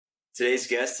Today's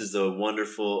guest is the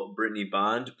wonderful Brittnee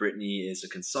Bond. Brittnee is a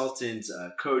consultant,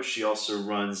 coach. She also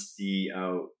runs the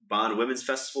Bond Women's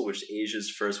Festival, which is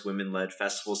Asia's first women-led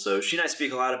festival. So she and I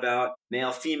speak a lot about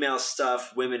male-female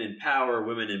stuff, women in power,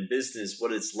 women in business,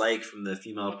 what it's like from the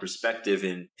female perspective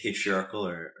in patriarchal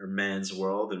or man's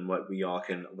world, and what we all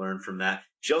can learn from that.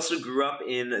 She also grew up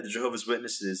in the Jehovah's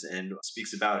Witnesses and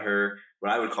speaks about her,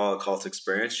 what I would call a cult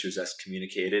experience. She was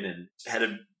excommunicated and had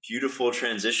a beautiful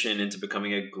transition into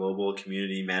becoming a global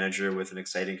community manager with an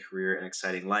exciting career and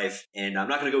exciting life. And I'm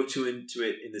not going to go too into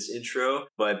it in this intro,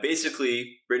 but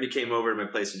basically Brittnee came over to my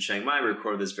place in Chiang Mai. We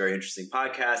recorded this very interesting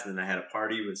podcast, and then I had a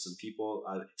party with some people.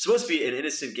 It's supposed to be an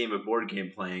innocent game of board game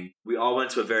playing. We all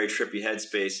went to a very trippy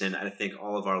headspace, and I think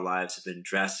all of our lives have been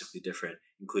drastically different,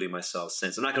 including myself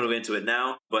since. I'm not going to go into it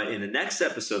now, but in the next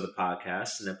episode of the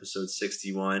podcast, in episode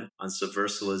 61 on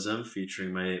subversalism,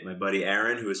 featuring my buddy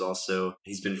Aaron,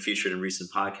 he's been featured in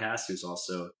recent podcasts, who's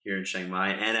also here in Chiang Mai.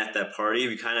 And at that party,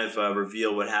 we kind of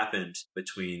reveal what happened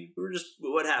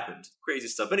what happened. Crazy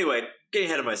stuff. Anyway, getting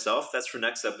ahead of myself. That's for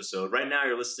next episode. Right now,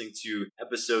 you're listening to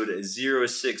episode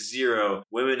 060,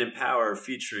 Women in Power,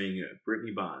 featuring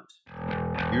Brittnee Bond.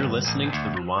 You're listening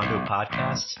to the Rwando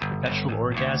podcast, Perpetual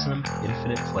Orgasm,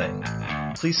 Infinite Play.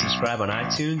 Please subscribe on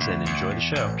iTunes and enjoy the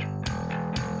show.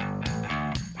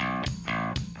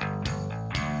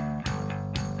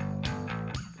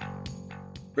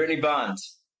 Brittnee Bond.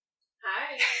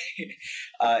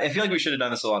 Hi. I feel like we should have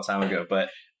done this a long time ago, but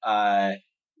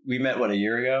we met, a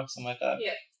year ago? Something like that?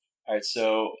 Yeah. All right,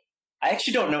 so I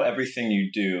actually don't know everything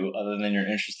you do other than you're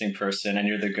an interesting person and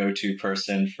you're the go-to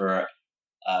person for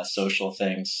social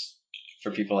things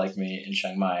for people like me in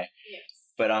Chiang Mai. Yes.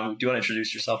 But do you want to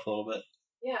introduce yourself a little bit?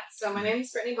 Yeah, so my name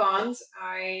is Brittnee Bond.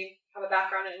 I have a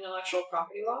background in intellectual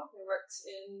property law. I worked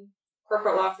in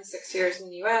corporate law for 6 years in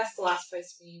the U.S., the last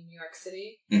place being New York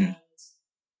City. Mm-hmm.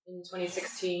 And in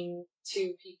 2016,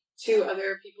 two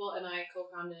other people and I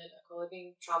co-founded a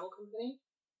co-living travel company.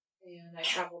 And I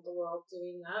traveled the world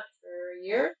doing that for a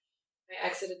year. I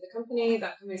exited the company.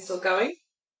 That company's still going.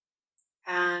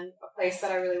 And a place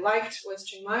that I really liked was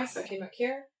Chiang Mai, so I came back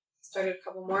here, started a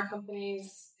couple more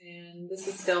companies, and this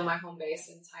is still my home base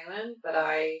in Thailand, but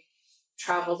I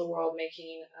travel the world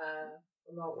making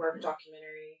a remote work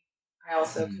documentary. I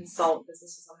also consult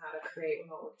businesses on how to create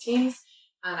remote work teams,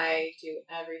 and I do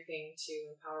everything to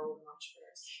empower women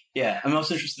entrepreneurs. Yeah, I'm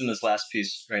most interested in this last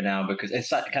piece right now because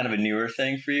it's not kind of a newer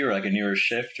thing for you, or like a newer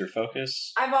shift or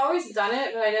focus. I've always done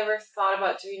it, but I never thought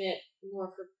about doing it more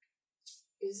for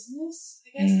business,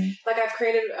 I guess. Like I've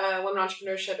created women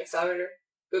entrepreneurship accelerator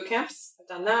boot camps. I've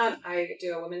done that. I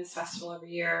do a women's festival every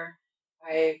year.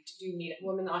 I do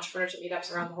women entrepreneurship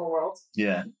meetups around the whole world.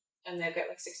 Yeah. And they get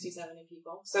like 60, 70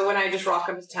 people. So when I just rock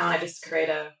up to town, I just create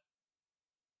a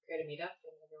meetup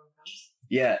and everyone comes.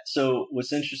 Yeah. So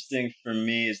what's interesting for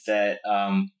me is that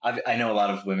I know a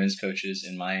lot of women's coaches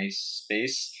in my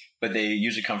space, but they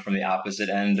usually come from the opposite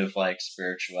end of like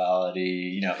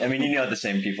spirituality. The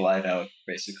same people I know,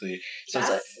 basically. So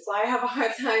that's why I have a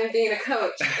hard time being a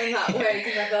coach in that way,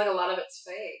 because I feel like a lot of it's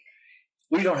fake.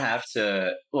 We don't have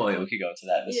to. Well, we could go into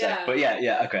that in a sec. But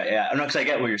okay. I'm not, because I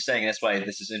get what you're saying. That's why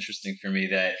this is interesting for me,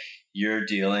 that you're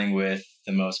dealing with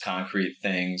the most concrete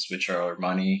things, which are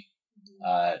money,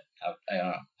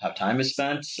 how time is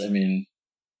spent.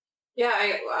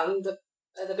 Yeah,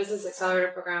 the Business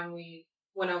Accelerator program, we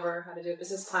went over how to do a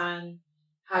business plan,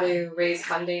 how to raise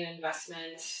funding and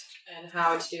investment, and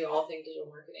how to do all things digital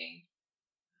marketing.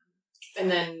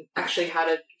 And then actually how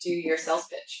to do your sales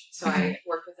pitch. So I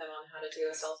worked with them on how to do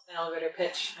an elevator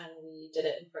pitch, and we did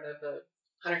it in front of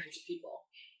 150 people.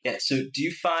 Yeah. So do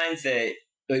you find that,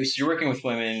 so you're working with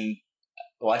women,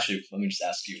 well, actually, let me just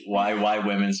ask you, why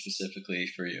women specifically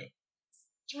for you?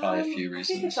 There's probably a few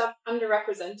reasons. I think it's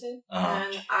underrepresented.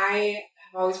 And I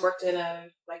have always worked in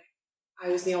I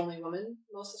was the only woman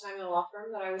most of the time in a law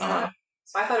firm that I was at.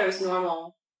 So I thought it was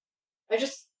normal. I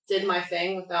just did my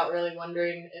thing without really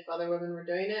wondering if other women were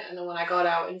doing it. And then when I got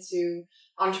out into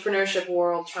entrepreneurship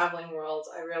world, traveling world,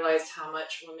 I realized how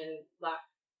much women lack.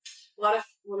 A lot of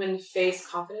women face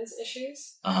confidence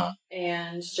issues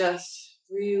and just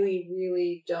really,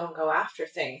 really don't go after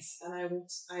things. And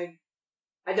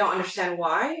I don't understand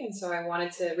why. And so I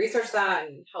wanted to research that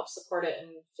and help support it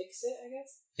and fix it, I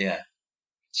guess. Yeah.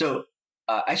 So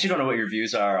I actually don't know what your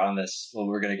views are on this. Well,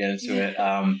 we're going to get into it.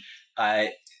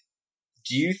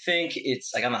 Do you think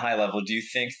it's, like on the high level, do you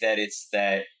think that it's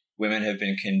that women have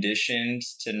been conditioned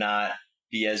to not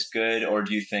be as good, or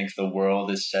do you think the world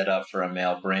is set up for a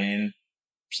male brain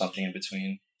or something in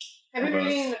between? I've been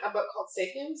reading a book called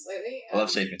Sapiens lately. I love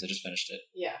Sapiens. I just finished it.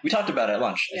 Yeah. We talked about it at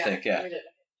lunch, I think. Yeah. We did.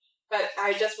 But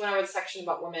I just went over the section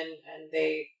about women, and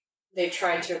they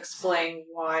tried to explain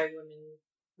why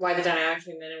the dynamics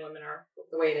between men and women are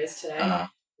the way it is today. Uh-huh.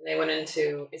 And they went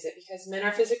into, is it because men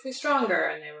are physically stronger?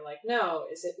 And they were like, no.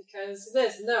 Is it because of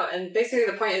this? No. And basically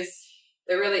the point is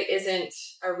there really isn't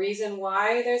a reason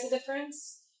why there's a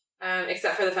difference,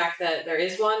 except for the fact that there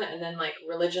is one. And then like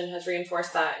religion has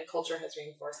reinforced that and culture has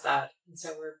reinforced that. And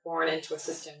so we're born into a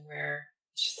system where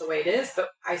it's just the way it is. But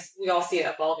we all see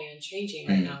it evolving and changing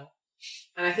right now.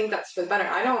 And I think that's for the better.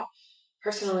 I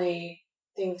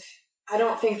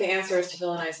don't think the answer is to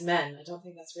villainize men. I don't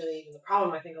think that's really even the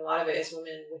problem. I think a lot of it is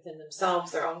women within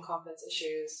themselves, their own confidence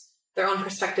issues, their own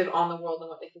perspective on the world and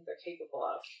what they think they're capable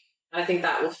of. And I think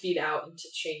that will feed out and to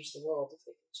change the world if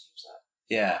they can change that.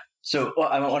 Yeah. So, well,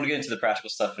 I want to get into the practical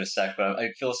stuff in a sec, but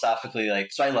philosophically,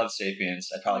 so I love *Sapiens*.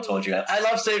 I probably told you I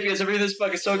love *Sapiens*. I'm reading this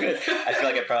book; it's so good. I feel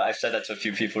like I've said that to a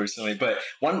few people recently. But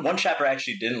one chapter I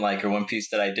actually didn't like, or one piece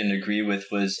that I didn't agree with,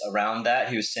 was around that.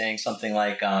 He was saying something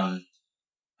like,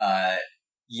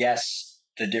 yes,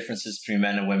 the differences between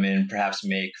men and women perhaps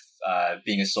make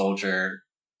being a soldier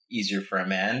easier for a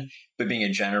man, but being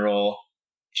a general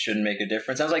shouldn't make a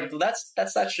difference. I was like, well,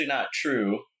 that's actually not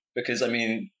true, because I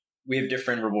mean, we have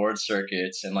different reward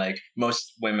circuits, and like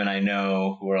most women I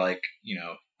know who are like,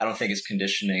 I don't think it's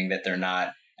conditioning that they're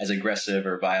not as aggressive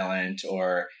or violent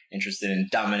or interested in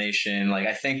domination. Like,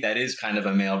 I think that is kind of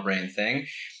a male brain thing.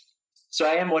 So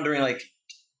I am wondering, like,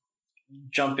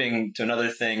 jumping to another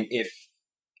thing,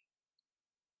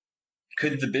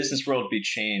 could the business world be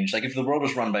changed? Like, if the world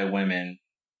was run by women,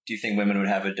 do you think women would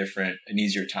have an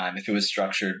easier time if it was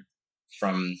structured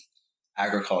from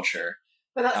agriculture?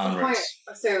 But that's onwards?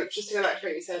 The point. So just to go back to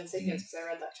what you said in *Sapiens*, because I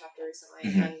read that chapter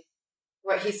recently, and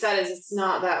what he said is it's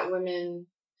not that women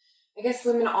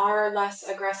are less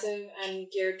aggressive and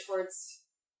geared towards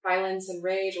violence and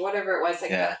rage or whatever it was,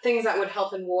 like things that would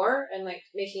help in war and like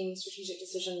making strategic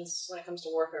decisions when it comes to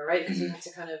warfare, right? Because you have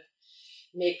to kind of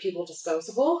make people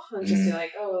disposable and just be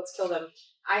like, oh, let's kill them.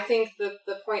 I think the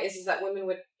point is that women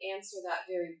would answer that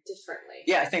very differently.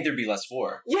 Yeah, I think there'd be less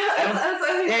war. Yeah, that's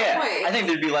the point. I think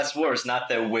there'd be less wars, not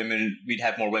that we'd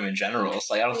have more women generals.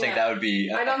 Like, I don't think that would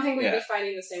be... I don't think we'd be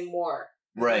fighting the same war.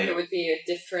 Right. I think it would be a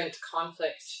different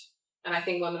conflict. And I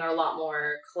think women are a lot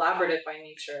more collaborative by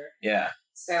nature. Yeah.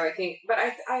 So I think, but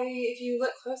I if you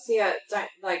look closely at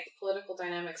like the political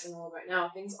dynamics in the world right now,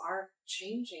 things are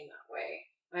changing that way.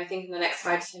 And I think in the next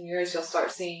 5 to 10 years, you'll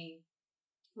start seeing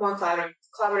more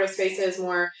collaborative spaces,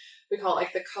 more, we call it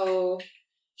like the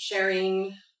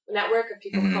co-sharing network of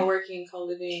people co-working,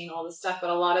 co-living, all this stuff. But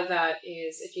a lot of that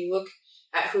is, if you look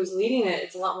at who's leading it,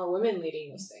 it's a lot more women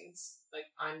leading those things. Like,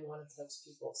 I'm one of those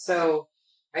people. So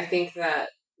I think that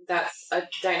that's a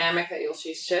dynamic that you'll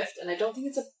see shift. And I don't think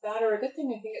it's a bad or a good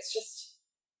thing. I think it's just,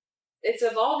 it's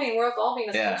evolving. We're evolving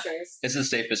as cultures. It's the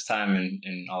safest time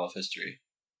in all of history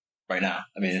right now.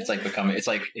 I mean, it's like becoming, it's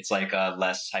like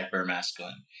less hyper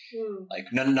masculine. Like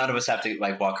none of us have to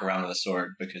like walk around with a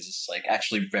sword, because it's like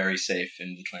actually very safe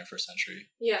in the 21st century.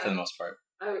 Yeah. For the most part.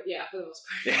 Yeah, for the most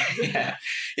part.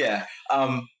 Yeah.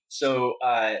 So,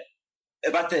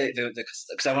 about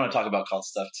because I want to talk about cult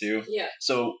stuff too. Yeah.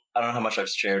 So I don't know how much I've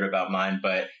shared about mine,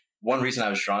 but one reason I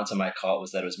was drawn to my cult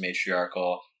was that it was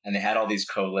matriarchal, and they had all these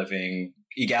co-living,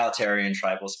 egalitarian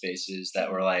tribal spaces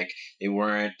that were like, they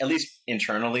weren't, at least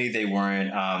internally, they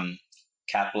weren't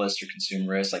capitalist or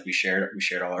consumerist. Like, we shared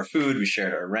all our food, we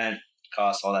shared our rent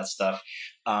costs, all that stuff.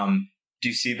 Do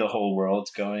you see the whole world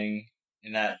going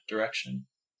in that direction?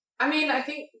 I mean, I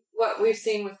think what we've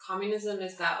seen with communism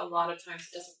is that a lot of times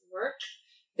it doesn't work.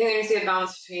 I think there needs to be a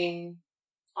balance between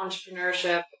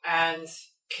entrepreneurship and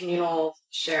communal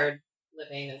shared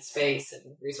living and space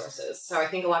and resources. So I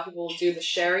think a lot of people do the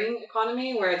sharing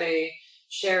economy, where they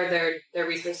share their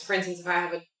resources. For instance, if I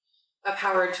have a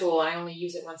power tool and I only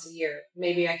use it once a year,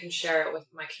 maybe I can share it with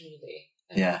my community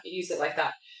and use it like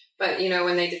that. But,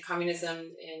 when they did communism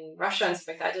in Russia and stuff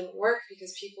like that, it didn't work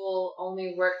because people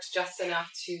only worked just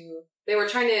enough they were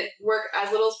trying to work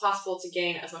as little as possible to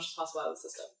gain as much as possible out of the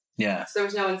system. Yeah. So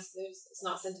it's not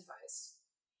incentivized.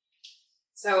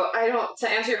 So to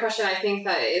answer your question, I think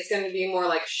that it's going to be more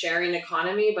like sharing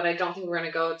economy, but I don't think we're going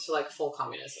to go to like full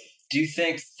communism. Do you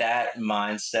think that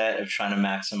mindset of trying to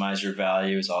maximize your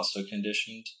value is also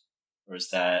conditioned? Or is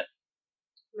that...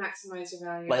 Maximize your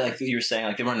value? Like you were saying,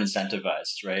 like they weren't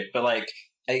incentivized, right? But like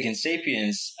in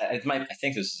 *Sapiens*, I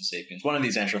think this is in *Sapiens*, one of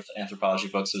these anthropology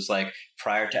books was like,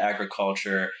 prior to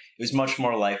agriculture, it was much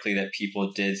more likely that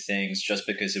people did things just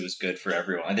because it was good for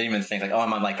everyone. I didn't even think like, oh,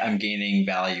 I'm gaining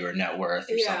value or net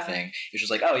worth or something. It's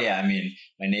just like, oh yeah, I mean,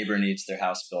 my neighbor needs their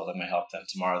house built, I'm going to help them.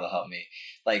 Tomorrow they'll help me.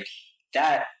 Like,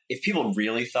 that if people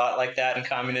really thought like that in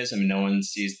communism and no one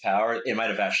seized power, it might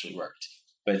have actually worked.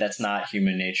 But that's not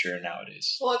human nature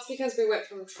nowadays. Well, it's because we went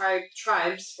from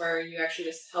tribes where you actually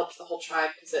just helped the whole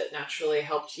tribe because it naturally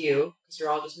helped you because you're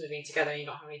all just moving together and you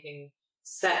don't have anything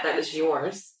set that is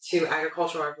yours, to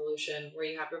agricultural revolution where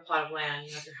you have your plot of land,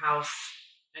 you have your house,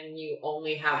 and you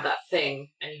only have that thing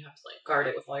and you have to like guard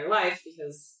it with all your life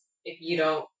because if you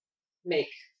don't make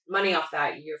money off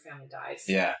that, your family dies.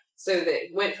 Yeah. So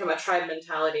it went from a tribe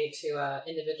mentality to a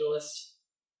individualist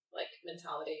like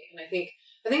mentality, and I think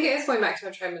it is going back to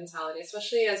a tribe mentality,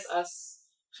 especially as us.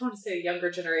 I don't want to say a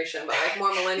younger generation, but like more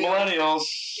millennials.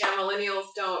 Yeah, millennials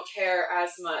don't care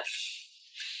as much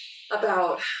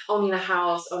about owning a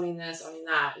house, owning this, owning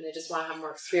that, and they just want to have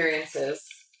more experiences.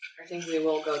 I think we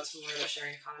will go to more of a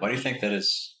sharing economy. Why do you think that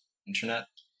is? Internet?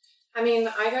 I mean,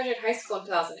 I graduated high school in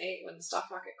 2008 when the stock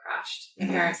market crashed. My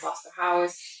parents lost their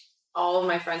house. All of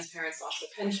my friends' parents lost their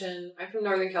pension. I'm from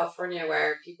Northern California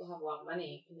where people have a lot of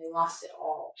money and they lost it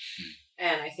all.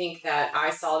 And I think that I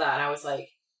saw that and I was like,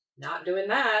 not doing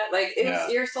that. Like,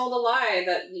 you're sold a lie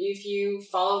that if you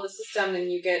follow the system, then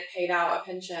you get paid out a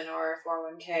pension or a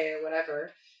 401k or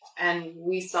whatever. And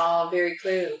we saw very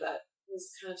clearly that it was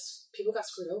kind of, people got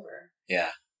screwed over.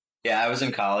 Yeah. Yeah, I was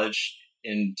in college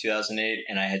in 2008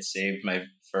 and I had saved my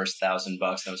first $1,000 and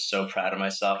I was so proud of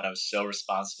myself and I was so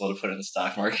responsible to put it in the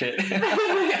stock market.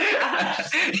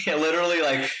 Yeah, literally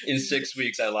like in 6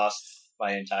 weeks I lost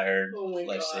my entire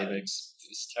life savings. It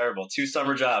was terrible. 2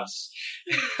 summer jobs.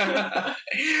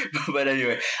 But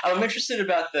anyway, I'm interested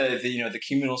about the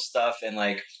communal stuff and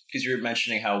like, because you were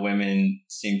mentioning how women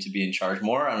seem to be in charge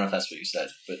more. I don't know if that's what you said,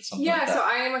 but something like that. Yeah, so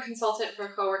I am a consultant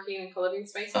for co-working and co-living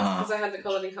spaces because I had the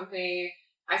co-living company.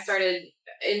 I started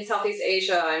in Southeast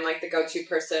Asia. I'm like the go-to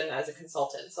person as a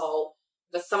consultant. So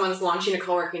if someone's launching a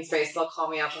co-working space, they'll call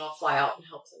me up and I'll fly out and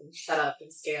help them set up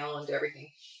and scale and do everything.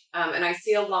 And I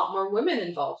see a lot more women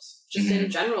involved, just in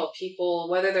general. People,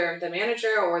 whether they're the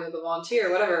manager or whether the volunteer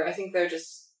or whatever, I think they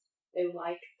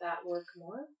like that work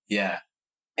more. Yeah.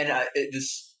 And I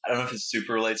don't know if it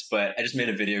super relates, but I just made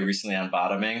a video recently on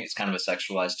bottoming. It's kind of a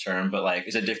sexualized term, but like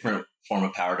it's a different form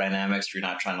of power dynamics. You're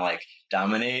not trying to like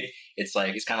dominate. It's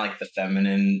kind of like the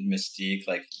feminine mystique.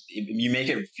 Like you make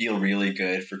it feel really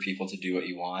good for people to do what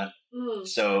you want.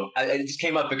 So it just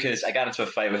came up because I got into a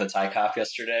fight with a Thai cop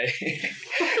yesterday.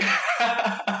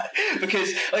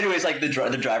 Because anyways, like the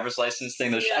driver's license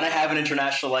thing, and I have an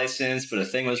international license, but a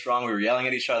thing was wrong. We were yelling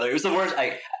at each other. It was the worst.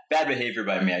 Bad behavior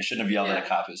by me. I shouldn't have yelled at a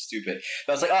cop. It was stupid.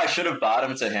 But I was like, I should have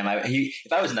bottomed to him.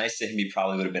 If I was nice to him, he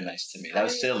probably would have been nice to me. That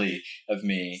was silly of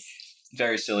me.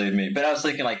 Very silly of me. But I was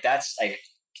thinking like, that's like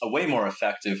a way more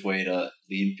effective way to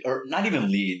lead, or not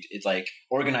even lead. It's like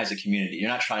organize a community. You're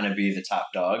not trying to be the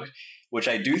top dog, which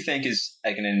I do think is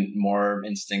like in a more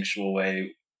instinctual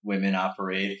way women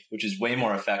operate, which is way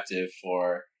more effective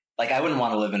for, like, I wouldn't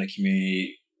want to live in a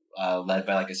community led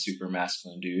by like a super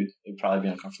masculine dude. It would probably be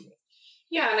uncomfortable.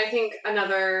 Yeah, and I think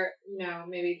another,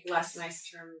 maybe less nice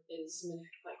term is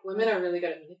like women are really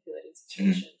good at manipulating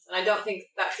situations. And I don't think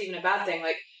that's even a bad thing.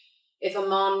 Like if a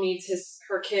mom needs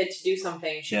her kid to do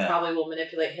something, she probably will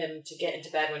manipulate him to get into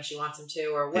bed when she wants him to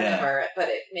or whatever, but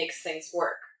it makes things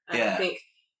work. And I think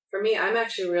for me, I'm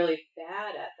actually really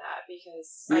bad at that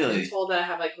because I've been told that I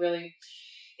have like really,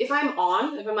 if I'm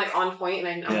like on point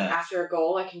and I'm after a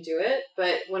goal, I can do it.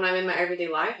 But when I'm in my everyday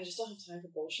life, I just don't have time for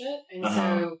bullshit. And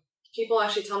so people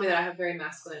actually tell me that I have very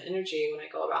masculine energy when I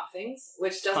go about things,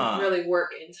 which doesn't really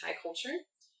work in Thai culture.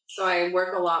 So I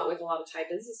work a lot with a lot of Thai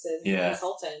businesses as a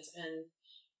consultant. And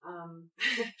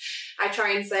I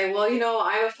try and say, well,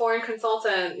 I'm a foreign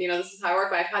consultant. This is how I work.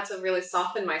 But I've had to really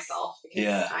soften myself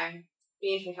because I'm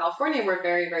being from California. We're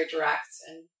very, very direct.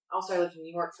 And also I lived in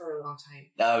New York for a really long time.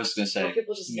 I was going to say,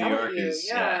 people just New yell York at you. is,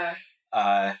 I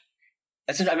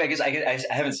guess I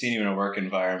haven't seen you in a work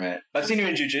environment. I've seen you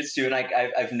in jiu-jitsu, and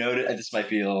I've noted this might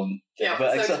be a little. Yeah,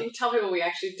 but so can you tell people we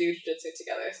actually do jiu-jitsu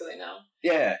together so they know?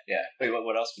 Yeah. Wait,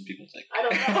 what else would people think? I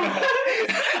don't know.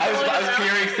 I was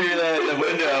peering through the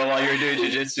window while you were doing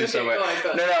jiu-jitsu somewhere.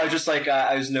 No, I was just like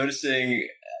I was noticing.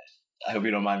 I hope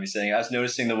you don't mind me saying. I was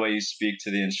noticing the way you speak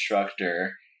to the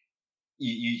instructor.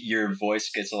 Your voice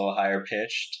gets a little higher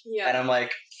pitched, and I'm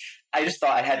like. I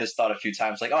had this thought a few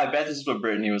times, like, I bet this is what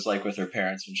Brittnee was like with her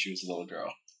parents when she was a little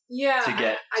girl. Yeah. To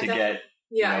get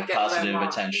positive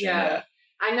attention. Yeah.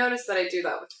 I noticed that I do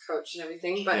that with the coach and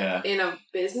everything, but in a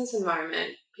business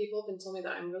environment, people have been telling me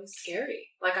that I'm really scary.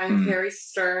 Like, I'm very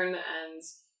stern and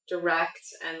direct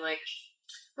and, like,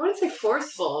 I wouldn't say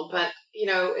forceful, but,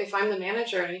 if I'm the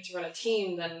manager and I need to run a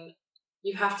team, then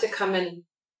you have to come in and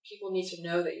people need to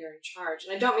know that you're in charge.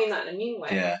 And I don't mean that in a mean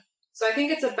way. Yeah. So I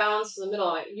think it's a balance in the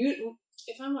middle.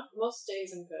 Most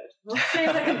days I'm good. Most days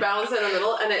I can balance in the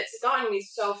middle, and it's gotten me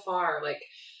so far. Like,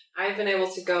 I've been able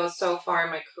to go so far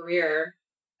in my career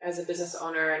as a business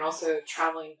owner, and also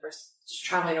just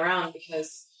traveling around,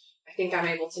 because I think I'm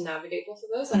able to navigate both of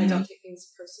those, and I don't take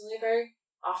things personally very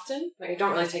often. Like, I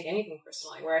don't really take anything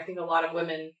personally, where I think a lot of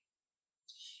women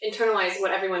internalize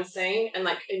what everyone's saying and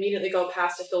like immediately go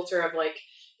past a filter of like,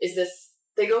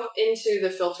 they go into the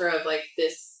filter of like,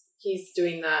 he's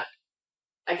doing that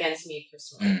against me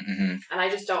personally. And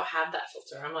I just don't have that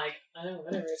filter. I'm like, I don't know,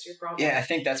 whatever, it's your problem. Yeah, I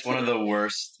think that's one of the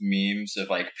worst memes of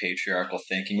like patriarchal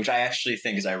thinking, which I actually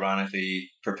think is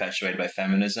ironically perpetuated by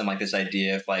feminism. Like this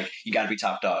idea of like, you got to be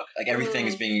top dog. Like everything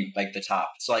is being like the top.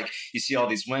 So like you see all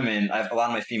these women, a lot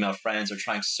of my female friends are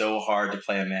trying so hard to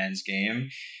play a man's game.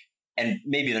 And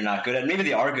maybe they're not good at it. Maybe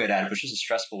they are good at it, but it's just a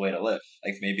stressful way to live.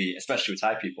 Like maybe, especially with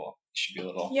Thai people, it should be a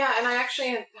little... Yeah, and I actually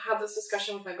had this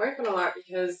discussion with my boyfriend a lot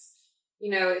because,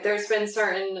 there's been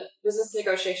certain business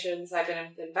negotiations I've been in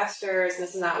with investors and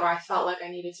this and that where I felt like I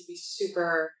needed to be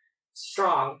super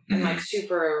strong and like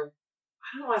super,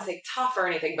 I don't want to say tough or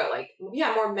anything, but like,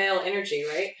 yeah, more male energy,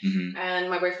 right? And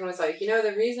my boyfriend was like,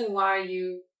 the reason why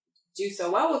you do so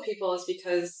well with people is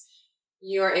because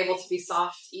you are able to be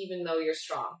soft even though you're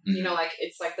strong. Like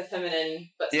it's like the feminine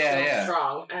but still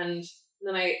strong. And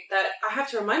then I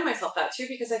have to remind myself that too,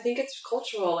 because I think it's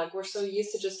cultural. Like we're so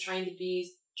used to just trying to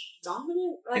be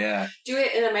dominant, do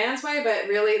it in a man's way, but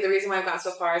really the reason why I've gotten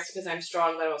so far is because I'm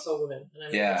strong, but I'm also a woman, and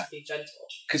I'm able to be gentle.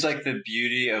 Because like the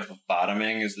beauty of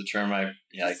bottoming is the term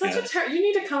it's such a term. You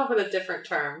need to come up with a different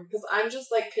term, because I'm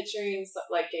just like picturing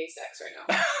like gay sex right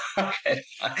now. Okay,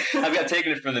 I've got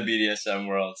taken it from the BDSM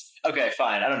world. Okay,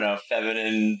 fine. I don't know,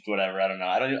 feminine, whatever. I don't know.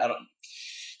 I don't.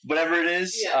 Whatever it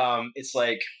is, it's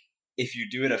like if you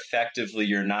do it effectively,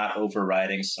 you're not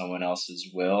overriding someone else's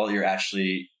will. You're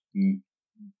actually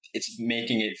it's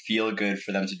making it feel good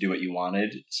for them to do what you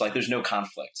wanted. So like there's no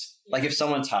conflict. Like if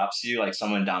someone tops you, like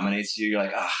someone dominates you, you're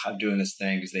like, I'm doing this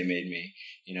thing because they made me,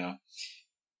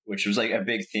 which was like a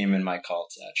big theme in my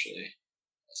cult actually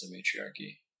as a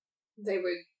matriarchy. They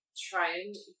would try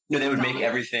and... No, they would make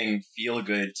everything feel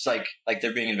good. It's like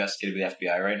they're being investigated by the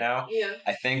FBI right now. Yeah.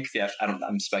 I think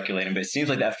I'm speculating, but it seems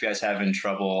like the FBI is having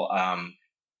trouble,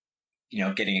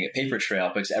 getting a paper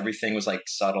trail because everything was like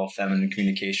subtle feminine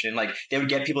communication. Like they would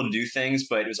get people to do things,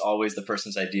 but it was always the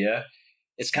person's idea.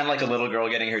 It's kind of like a little girl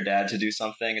getting her dad to do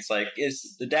something. It's like,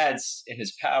 the dad's in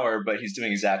his power, but he's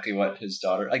doing exactly what his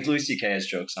daughter, like Louis C.K. has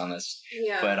jokes on this.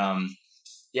 Yeah. But,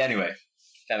 anyway,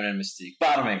 feminine mystique,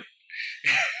 bottoming.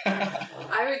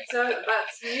 I would say that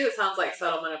to me, it sounds like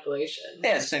subtle manipulation.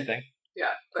 Yeah, it's the same thing.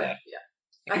 Yeah, but yeah.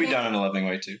 It can be done in a loving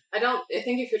way too. I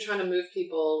think if you're trying to move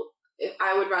people,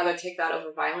 I would rather take that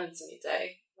over violence any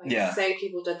day. Like, say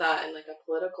people did that in like a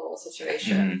political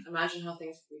situation. Imagine how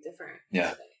things would be different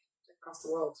today, across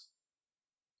the world.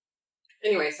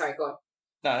 Anyway, sorry, go on.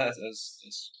 No, that's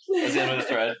the end of the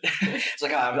thread. It's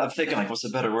like, I'm thinking, like, what's a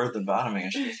better word than bottoming? I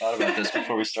should have thought about this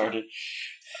before we started.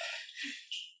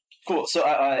 Cool. So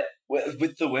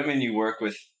with the women you work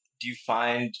with, do you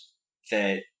find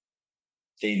that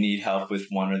they need help with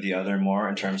one or the other more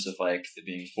in terms of like the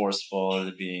being forceful or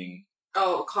the being...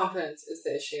 Oh, confidence is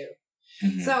the issue.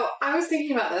 So I was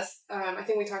thinking about this. I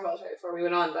think we talked about this right before we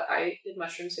went on, but I did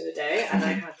mushrooms the other day, and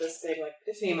I had this big like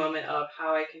epiphany moment of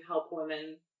how I can help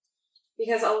women,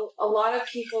 because a lot of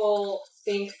people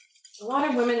think, a lot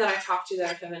of women that I talk to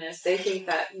that are feminists, they think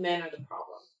that men are the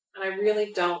problem, and I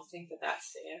really don't think that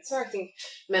that's the answer. I think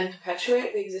men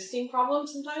perpetuate the existing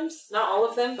problems sometimes, not all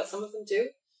of them, but some of them do.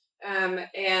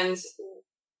 And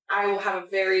I will have a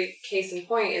very case in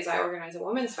point is I organize a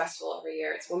women's festival every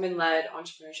year. It's women-led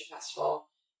entrepreneurship festival.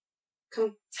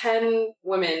 10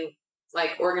 women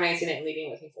like organizing it and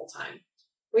leading with me full time.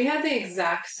 We had the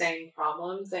exact same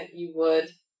problems that you would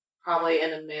probably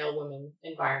in a male-woman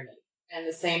environment, and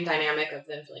the same dynamic of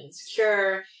them feeling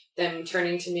insecure, them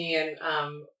turning to me and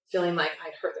feeling like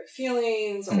I'd hurt their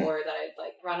feelings or that I'd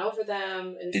like run over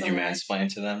them. Did you mansplain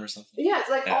to them or something? Yeah, it's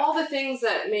like all the things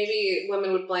that maybe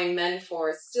women would blame men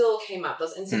for still came up.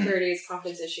 Those insecurities,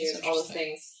 confidence issues, all those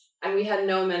things. And we had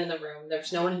no men in the room. There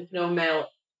was no male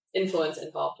influence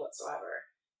involved whatsoever.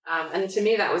 And to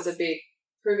me, that was a big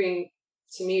proving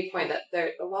to me point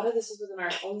that a lot of this is within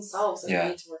our own selves and we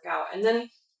need to work out. And then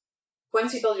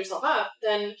once you build yourself up,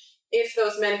 then if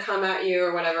those men come at you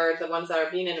or whatever, the ones that are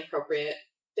being inappropriate,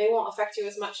 they won't affect you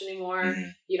as much anymore.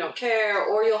 You don't care,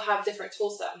 or you'll have different tool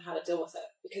set on how to deal with it,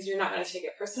 because you're not going to take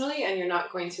it personally, and you're just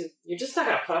not going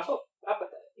to put up with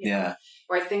it. You know?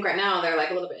 Where I think right now they're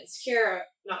like a little bit insecure,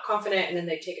 not confident, and then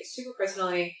they take it super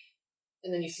personally,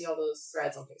 and then you see all those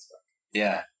threads on Facebook.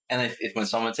 Yeah. And if when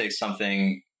someone takes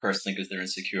something personally because they're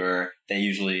insecure, they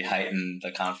usually heighten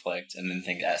the conflict and then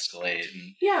things escalate.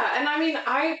 And yeah, and I mean,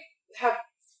 I have,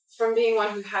 from being one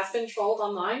who has been trolled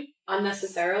online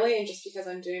unnecessarily, and just because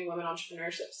I'm doing women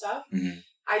entrepreneurship stuff,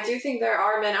 I do think there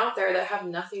are men out there that have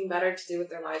nothing better to do with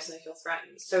their lives and they feel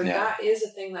threatened. So that is a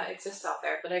thing that exists out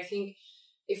there. But I think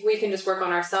if we can just work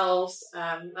on ourselves,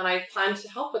 and I plan to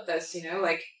help with this, you know,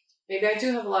 like maybe I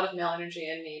do have a lot of male energy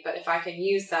in me, but if I can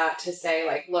use that to say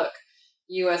like, look,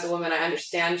 you as a woman, I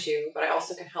understand you, but I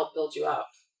also can help build you up,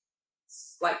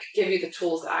 like give you the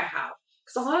tools that I have.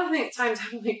 Because a lot of times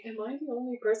I'm like, am I the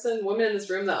only woman in this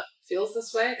room that feels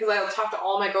this way? Because I'll talk to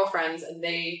all my girlfriends and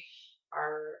they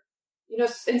are, you know,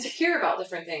 insecure about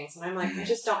different things. And I'm like, I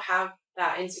just don't have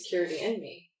that insecurity in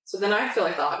me. So then I feel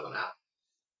like the odd one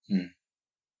out.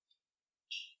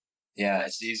 Yeah,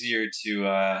 it's easier to,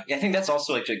 I think that's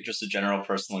also like just a general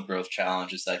personal growth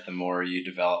challenge is like the more you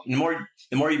develop, the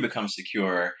more you become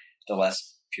secure, the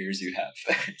less peers you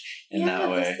have in that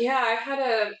way.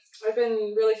 I've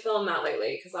been really feeling that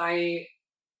lately because I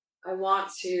want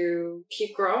to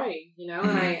keep growing, you know,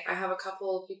 and I have a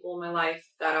couple of people in my life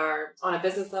that are on a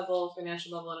business level,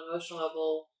 financial level, and emotional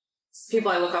level,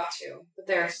 people I look up to, but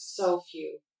there are so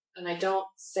few. And I don't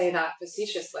say that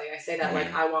facetiously. I say that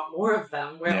like, I want more of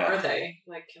them. Where are they?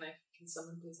 Like, can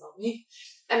someone please help me?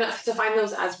 And to find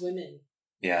those as women.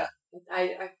 Yeah.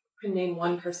 I can name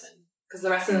one person because the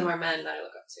rest of them are men that I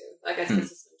look up to, like as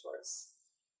business mentors.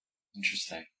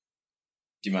 Interesting.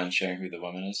 Do you mind sharing who the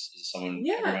woman is? Is it someone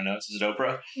everyone knows? Is it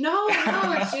Oprah? No,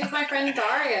 she's my friend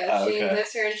Daria. She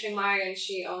lives here in Chiang Mai and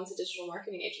she owns a digital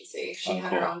marketing agency. She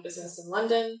had her own business in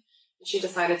London. She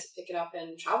decided to pick it up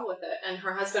and travel with it. And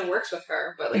her husband works with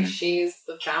her, but like she's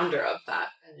the founder of that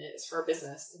and it's her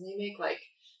business. And they make like,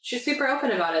 she's super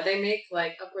open about it. They make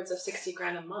like upwards of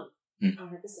 $60,000 a month on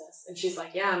her business. And she's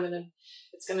like, yeah,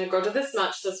 it's going to grow to this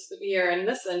much this year and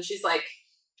this. And she's like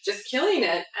just killing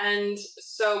it and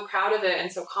so proud of it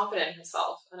and so confident in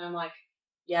herself. And I'm like,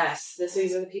 yes,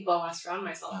 these are the people I want to surround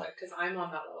myself with because I'm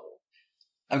on that level.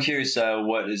 I'm curious,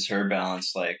 what is her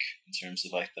balance like in terms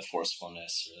of like the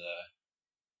forcefulness or the...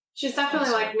 She's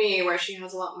definitely like me where she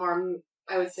has a lot more,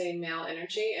 I would say, male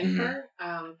energy in her.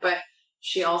 But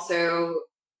she also,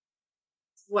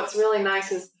 what's really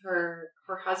nice is her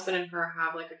husband and her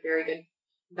have like a very good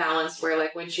balance where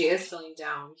like when she is feeling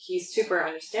down, he's super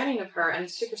understanding of her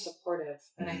and super supportive.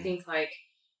 And I think like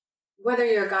whether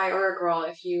you're a guy or a girl,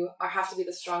 if you have to be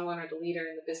the strong one or the leader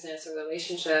in the business or the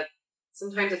relationship,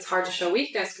 sometimes it's hard to show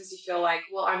weakness because you feel like,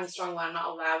 well, I'm the strong one. I'm not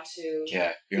allowed to.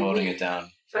 Yeah, you're holding it down.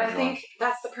 But I think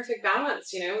that's the perfect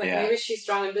balance, you know? Like maybe she's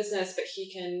strong in business, but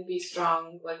he can be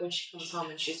strong like when she comes home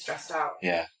and she's stressed out.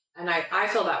 Yeah. And I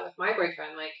feel that with my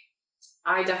boyfriend. Like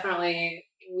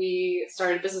we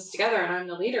started a business together and I'm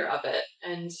the leader of it.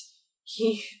 And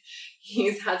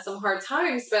he's had some hard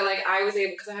times, but like I was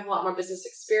able, because I have a lot more business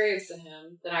experience than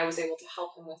him, then I was able to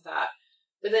help him with that.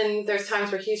 But then there's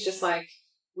times where he's just like,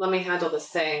 let me handle this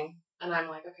thing. And I'm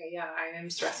like, okay, yeah, I am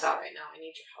stressed out right now. I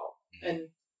need your help. And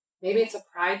maybe it's a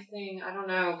pride thing. I don't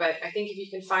know. But I think if you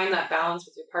can find that balance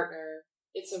with your partner,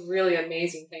 it's a really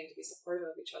amazing thing to be supportive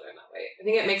of each other in that way. I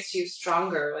think it makes you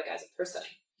stronger, like as a person.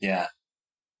 Yeah.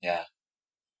 Yeah.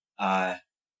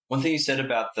 One thing you said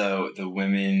about the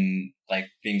women like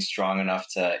being strong enough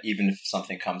to, even if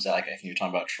something comes out, like I think you're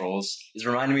talking about trolls, is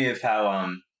reminding me of how,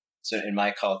 so in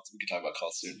my cult, we can talk about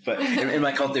cults soon, but in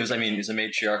my cult, it was a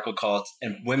matriarchal cult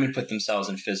and women put themselves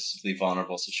in physically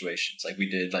vulnerable situations. Like we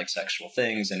did like sexual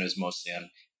things and it was mostly on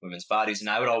women's bodies. And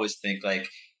I would always think like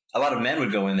a lot of men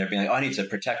would go in there being like, oh, I need to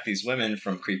protect these women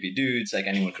from creepy dudes. Like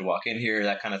anyone could walk in here,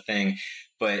 that kind of thing.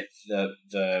 But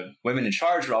the women in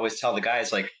charge would always tell the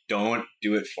guys, like, don't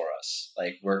do it for us.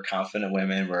 Like, we're confident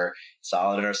women. We're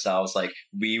solid in ourselves. Like,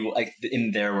 we, like,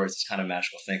 in their words, it's kind of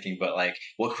magical thinking, but, like,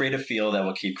 we'll create a field that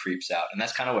will keep creeps out. And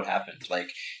that's kind of what happened.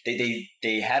 Like,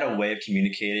 they had a way of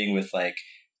communicating with, like,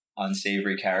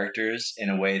 unsavory characters in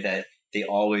a way that they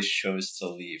always chose to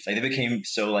leave. Like, they became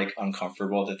so, like,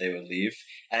 uncomfortable that they would leave.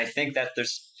 And I think that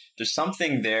there's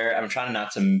something there. I'm trying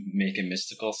not to make it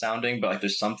mystical sounding, but like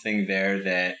there's something there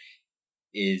that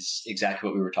is exactly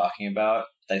what we were talking about.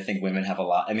 I think women have a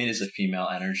lot. I mean, it's a female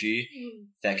energy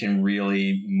that can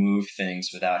really move things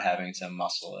without having to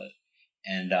muscle it.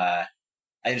 And I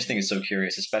just think it's so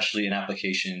curious, especially in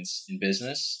applications in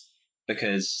business,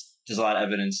 because there's a lot of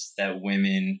evidence that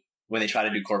women, when they try to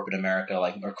do corporate America,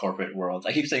 like, or corporate world,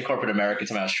 I keep saying corporate America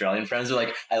to my Australian friends. They're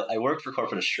like, I work for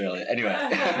corporate Australia. Anyway,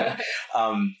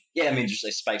 yeah, I mean, just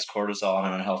like spikes cortisol in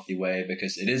an unhealthy way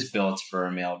because it is built for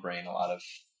a male brain. A lot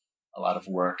of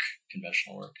work,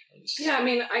 conventional work. At least. Yeah, I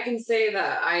mean, I can say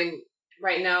that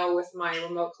right now with my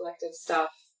remote collective stuff,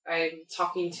 I'm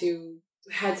talking to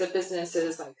heads of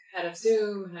businesses, like head of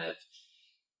Zoom, head of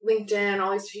LinkedIn,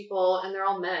 all these people, and they're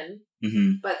all men.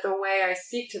 Mm-hmm. But the way I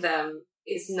speak to them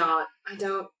is not, I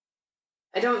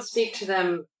don't speak to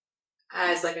them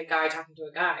as like a guy talking to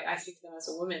a guy. I speak to them as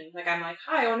a woman. Like, I'm like,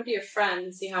 hi, I want to be your friend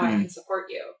and see how I can support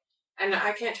you. And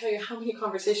I can't tell you how many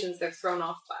conversations they're thrown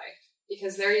off by,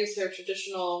 because they're used to a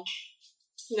traditional,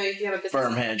 if you have a business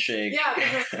firm handshake.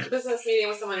 Yeah, business meeting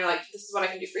with someone, you're like, this is what I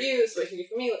can do for you, this is what you can do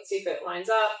for me, let's see if it lines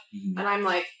up. Mm-hmm. And I'm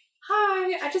like,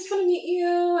 hi, I just want to meet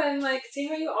you and like see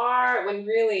how you are, when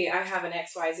really I have an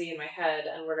XYZ in my head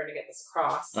and we're going to get this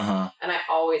across. Uh-huh. And I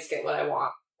always get what I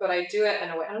want, but I do it in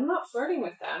a way, and I'm not flirting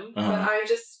with them, Uh-huh. but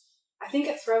I think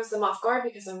it throws them off guard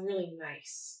because I'm really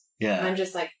nice. Yeah. And I'm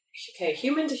just like, okay,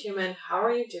 human to human, how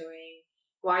are you doing?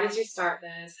 Why did you start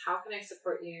this? How can I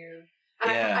support you?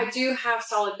 And I do have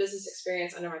solid business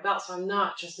experience under my belt, so I'm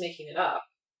not just making it up.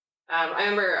 I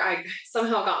remember I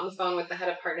somehow got on the phone with the head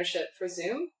of partnership for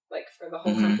Zoom, like for the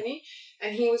whole company.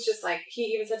 And he was just like, he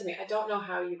even said to me, I don't know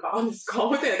how you got on this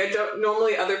call with me. Like, I don't,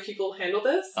 normally other people handle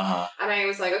this. Uh-huh. And I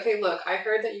was like, okay, look, I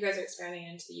heard that you guys are expanding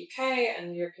into the UK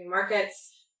and European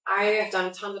markets. I have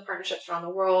done tons of partnerships around the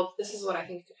world. This is what I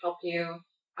think could help you.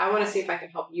 I want to see if I can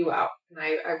help you out. And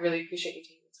I really appreciate you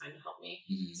taking the time to help me.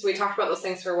 Mm-hmm. So we talked about those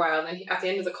things for a while. And then at the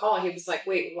end of the call, he was like,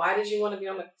 wait, why did you want to be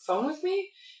on the phone with me?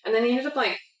 And then he ended up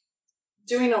like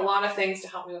doing a lot of things to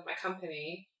help me with my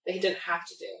company that he didn't have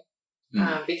to do.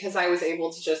 Because I was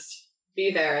able to just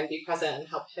be there and be present and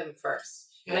help him first.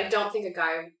 Yeah. And I don't think a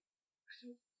guy...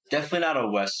 Definitely not a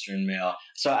Western male.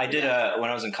 So I did when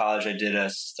I was in college, I did a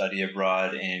study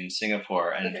abroad in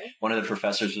Singapore, and one of the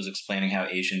professors was explaining how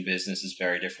Asian business is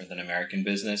very different than American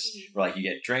business. Mm-hmm. Where like you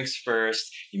get drinks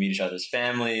first, you meet each other's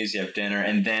families, you have dinner,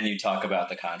 and then you talk about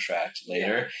the contract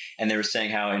later. Yeah. And they were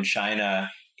saying how in China,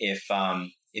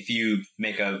 if you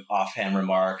make a offhand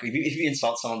remark, if you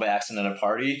insult someone by accident at a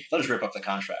party, they'll just rip up the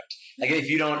contract. Like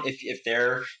if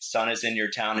their son is in your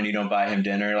town and you don't buy him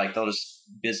dinner, like they'll just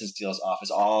business deals off. It's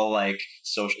all like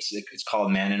social. It's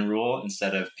called man in rule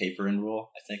instead of paper in rule,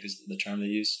 I think is the term they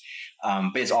use.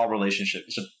 But it's all relationship.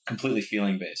 It's completely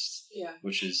feeling based. Yeah.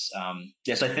 Which is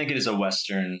yes, I think it is a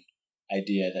Western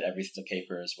idea that everything the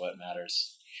paper is what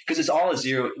matters. Because it's all a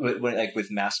zero, like with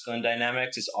masculine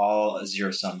dynamics, it's all a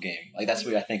zero-sum game. Like that's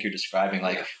what I think you're describing.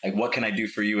 Like what can I do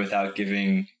for you without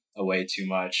giving away too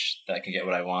much that I can get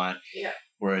what I want? Yeah.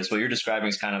 Whereas what you're describing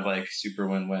is kind of like super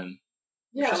win-win.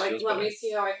 Yeah, like let me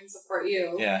see how I can support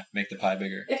you. Yeah, make the pie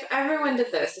bigger. If everyone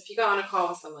did this, if you got on a call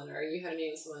with someone or you had a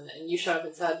meeting with someone and you showed up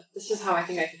and said, this is how I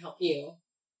think I can help you,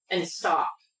 and stop,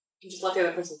 and just let the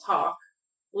other person talk,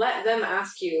 let them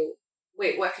ask you,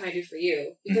 wait, what can I do for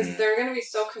you? Because they're going to be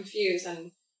so confused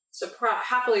and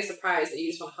happily surprised that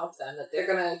you just want to help them, that they're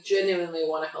going to genuinely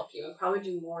want to help you and probably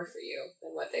do more for you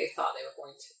than what they thought they were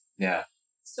going to. Yeah.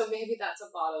 So maybe that's a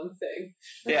bottom thing.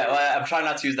 Yeah, well, I'm trying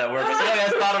not to use that word, but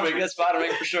that's bottoming. That's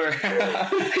bottoming for sure.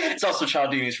 It's also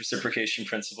Cialdini's reciprocation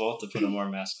principle, to put a more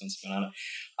masculine spin on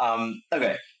it.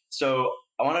 Okay, so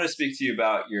I wanted to speak to you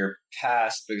about your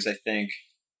past because I think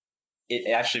it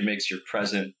actually makes your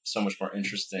present so much more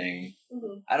interesting.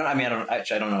 Mm-hmm. I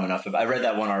don't know enough about. I read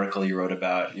that one article you wrote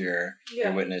about your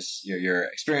witness, your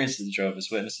experiences that drove as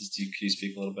witnesses. Could you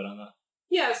speak a little bit on that?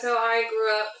 Yeah, so I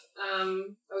grew up.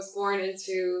 I was born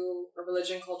into a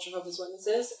religion called Jehovah's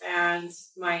Witnesses, and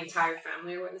my entire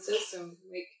family are witnesses. So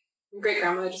my great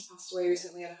grandmother just passed away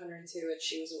recently at 102, and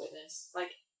she was a witness. Like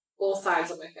both sides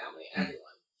of my family,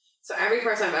 everyone. So every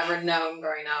person I've ever known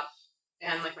growing up,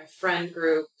 and like my friend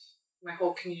group. My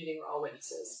whole community were all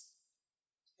witnesses.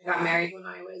 I got married when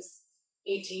I was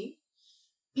 18,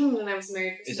 and I was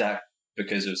married for... Is that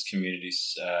because it was community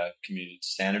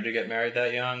standard to get married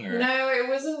that young? Or? No, it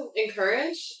wasn't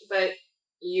encouraged, but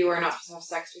you are not supposed to have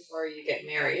sex before you get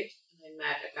married. And I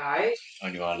met a guy. Oh,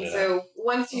 and you wanted to... So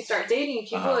once you start dating,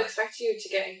 people expect you to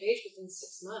get engaged within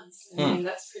 6 months. I mean,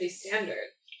 that's pretty standard.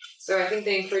 So I think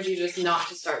they encourage you just not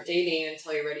to start dating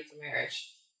until you're ready for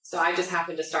marriage. So I just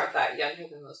happened to start that younger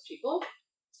than most people.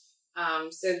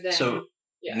 So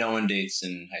no one dates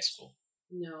in high school?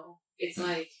 No. It's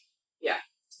like,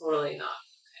 totally not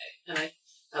okay. And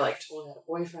I like totally had a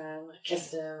boyfriend, I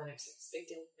kissed him, and it was like this big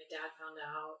deal when my dad found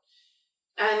out.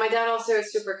 And my dad also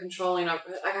is super controlling. Like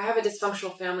I have a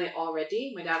dysfunctional family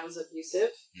already. My dad was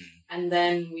abusive. And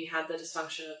then we had the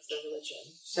dysfunction of the religion.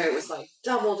 So it was like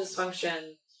double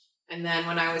dysfunction. And then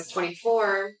when I was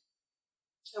 24...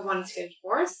 I wanted to get a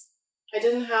divorce. I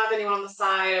didn't have anyone on the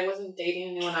side. I wasn't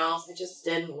dating anyone else. I just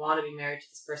didn't want to be married to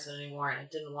this person anymore, and I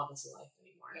didn't want this life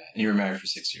anymore. And you were married for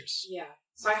 6 years. Yeah.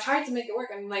 So I tried to make it work.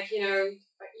 I'm like, you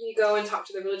go and talk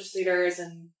to the religious leaders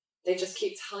and they just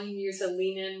keep telling you to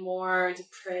lean in more and to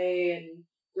pray and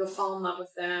you'll fall in love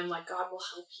with them. Like God will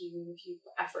help you if you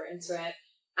put effort into it.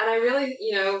 And I really,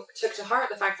 took to heart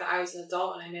the fact that I was an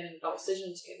adult and I made an adult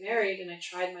decision to get married and I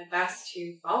tried my best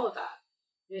to follow that.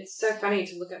 And it's so funny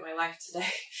to look at my life today.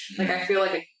 Like I feel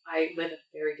like I live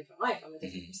a very different life. I'm a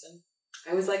different person.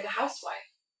 I was like a housewife.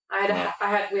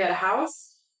 We had a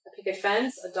house, a picket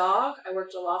fence, a dog. I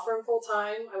worked at a law firm full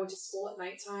time. I went to school at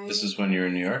nighttime. This is when you were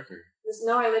in New York, or?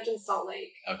 No, I lived in Salt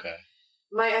Lake. Okay.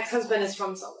 My ex-husband is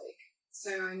from Salt Lake,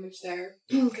 so I moved there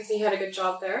because he had a good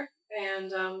job there.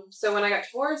 And so when I got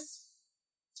divorced,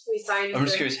 we signed. I'm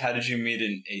just curious, how did you meet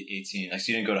in 18? Like,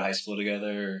 so you didn't go to high school together?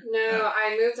 Or? No,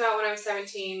 I moved out when I was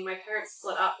 17. My parents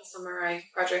split up the summer I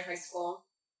graduated high school.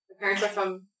 My parents are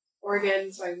from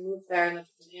Oregon, so I moved there and lived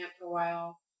with an aunt for a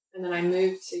while. And then I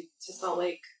moved to Salt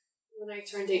Lake when I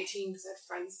turned 18 because I had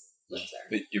friends lived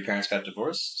there. But your parents got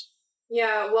divorced?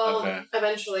 Yeah, well,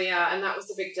 eventually, yeah. And that was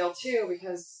a big deal, too,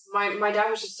 because my dad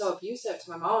was just so abusive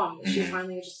to my mom that she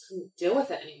finally just couldn't deal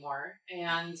with it anymore.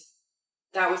 And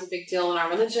that was a big deal in our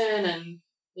religion.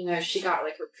 And, she got,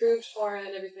 reproved for it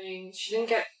and everything. She didn't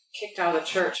get kicked out of the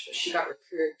church, but she got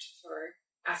reproved for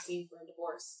asking for a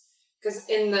divorce. Because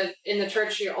in the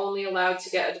church, you're only allowed to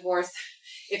get a divorce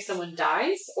if someone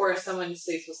dies or if someone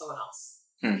sleeps with someone else.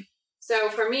 So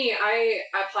for me, I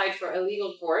applied for a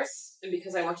legal divorce, and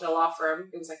because I worked at a law firm,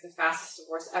 it was like the fastest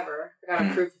divorce ever. I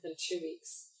got approved within 2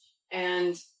 weeks.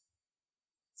 And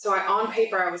so on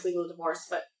paper, I was legally divorced,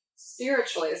 but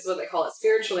spiritually, this is what they call it,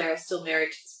 spiritually, I was still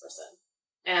married to this person.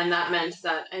 And that meant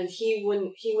that, and he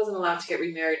wasn't allowed to get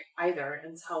remarried either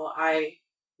until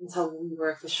we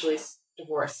were officially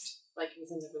divorced,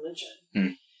 within the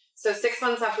religion. So 6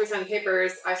 months after we signed the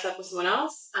papers, I slept with someone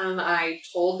else, and I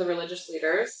told the religious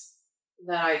leaders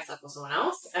that I'd slept with someone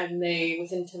else, and they,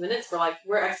 within 10 minutes, were like,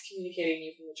 we're excommunicating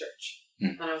you from the church.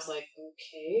 And I was like,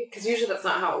 okay. Because usually that's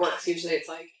not how it works. Usually it's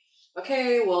like,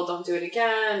 okay, well, don't do it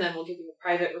again, and we'll give you a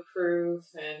private reproof,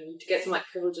 and you get some,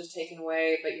 privileges taken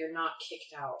away, but you're not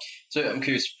kicked out. So I'm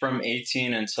curious, from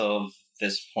 18 until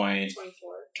this point...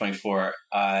 24.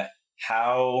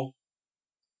 How...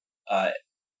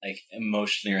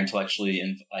 emotionally or intellectually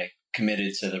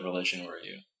committed to the religion were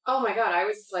you? Oh my God, I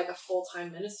was a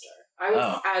full-time minister. I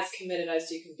was as committed as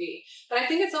you can be. But I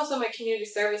think it's also my community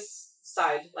service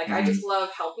side. I just love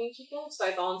helping people, so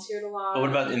I volunteered a lot. But what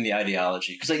about in the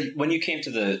ideology? Because when you came to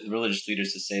the religious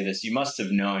leaders to say this, you must have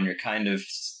known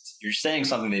you're saying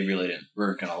something they really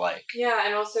weren't going to like. Yeah,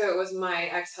 and also it was my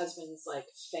ex-husband's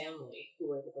family who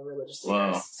were the religious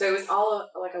leaders. Whoa. So it was all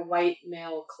a white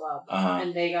male club,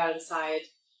 and they got to decide.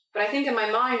 But I think in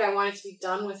my mind, I wanted to be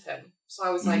done with him. So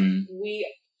I was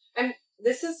and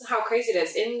this is how crazy it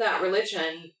is. In that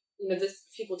religion,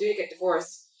 people do get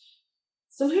divorced.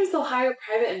 Sometimes they'll hire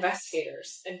private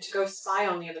investigators and to go spy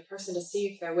on the other person to see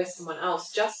if they're with someone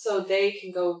else, just so they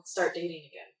can go start dating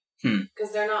again.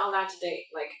 Because they're not allowed to date.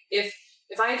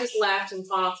 If I had just left and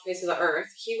fallen off the face of the earth,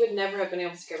 he would never have been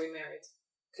able to get remarried.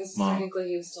 Because technically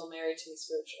he was still married to me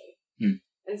spiritually.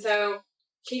 And so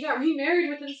he got remarried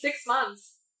within 6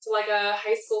 months to a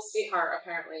high school sweetheart,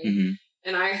 apparently.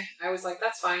 And I was like,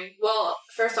 that's fine. Well,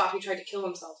 first off, he tried to kill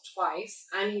himself twice,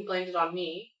 and he blamed it on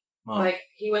me.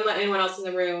 He wouldn't let anyone else in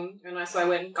the room, and so I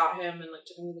went and got him and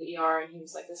took him to the ER, and he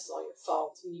was like, this is all your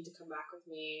fault. You need to come back with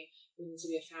me. We need to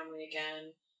be a family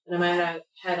again. And in my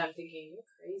head, I'm thinking, you're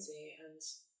crazy. And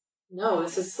no,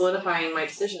 this is solidifying my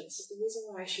decision. This is the reason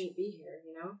why I shouldn't be here,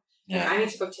 Yeah. I need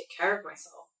to go take care of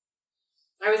myself.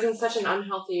 I was in such an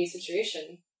unhealthy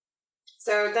situation.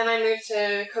 So then I moved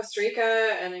to Costa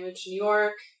Rica, and I moved to New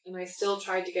York, and I still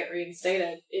tried to get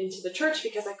reinstated into the church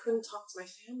because I couldn't talk to my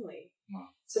family. Wow.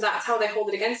 So that's how they hold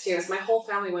it against you, is my whole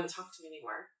family wouldn't talk to me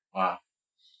anymore. Wow.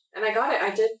 And I got it.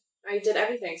 I did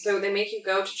everything. So they make you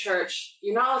go to church.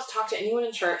 You're not allowed to talk to anyone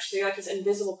in church. So you're this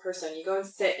invisible person. You go and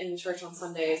sit in church on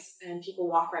Sundays, and people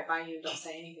walk right by you and don't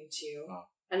say anything to you. Wow.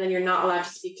 And then you're not allowed to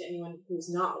speak to anyone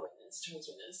who's not a witness, Jehovah's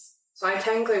Witness. So I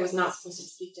technically was not supposed to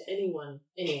speak to anyone,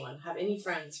 have any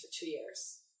friends for 2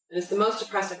 years. And it's the most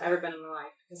depressed I've ever been in my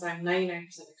life because I'm 99%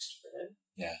 extroverted.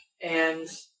 Yeah. And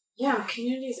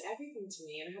community is everything to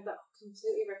me, and I had that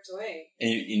completely ripped away.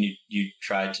 And you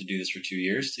tried to do this for 2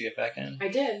 years to get back in? I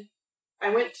did. I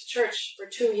went to church for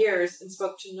 2 years and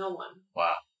spoke to no one.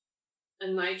 Wow.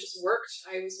 And I just worked.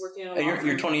 I was working at a law firm.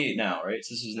 You're 28 now, right?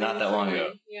 So this was not that long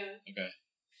ago. Yeah. Okay.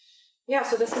 Yeah,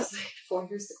 so this was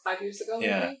 5 years ago.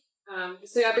 Yeah. Maybe.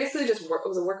 So I basically just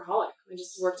was a workaholic. I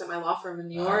just worked at my law firm in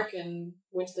New York and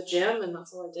went to the gym, and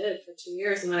that's all I did for 2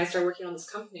 years. And then I started working on this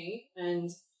company, and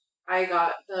I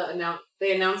got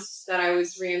they announced that I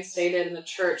was reinstated in the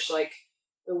church like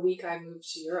the week I moved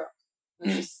to Europe.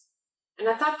 And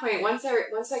at that point, once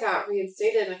I got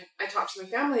reinstated and I talked to my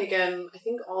family again, I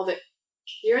think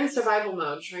you're in survival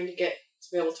mode trying to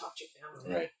be able to talk to your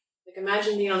family. Right. Like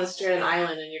imagine being on this stranded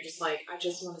island and you're just like, I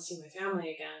just want to see my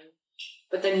family again.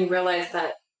 But then you realize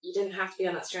that you didn't have to be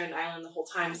on that stranded island the whole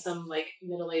time. Some like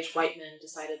middle-aged white men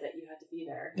decided that you had to be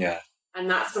there. Yeah. And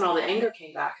that's when all the anger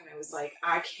came back. And I was like,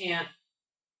 I can't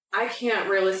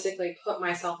realistically put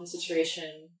myself in a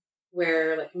situation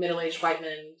where like middle-aged white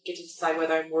men get to decide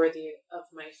whether I'm worthy of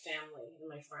my family and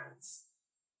my friends.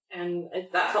 And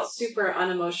that felt super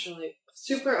emotionally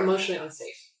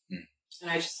unsafe. And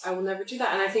I will never do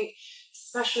that. And I think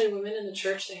especially women in the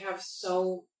church,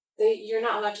 you're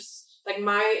not allowed to, like when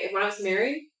I was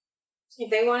married, if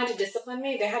they wanted to discipline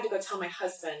me, they had to go tell my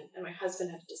husband, and my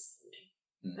husband had to discipline me.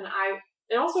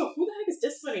 And also, who the heck is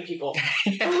disciplining people?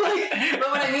 But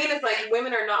what I mean is like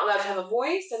women are not allowed to have a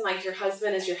voice, and like your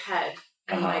husband is your head.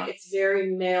 And like it's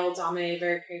very male dominated,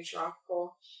 very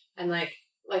patriarchal. And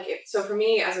so for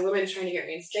me as a woman trying to get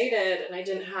reinstated, and I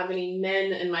didn't have any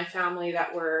men in my family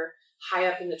that were high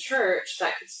up in the church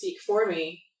that could speak for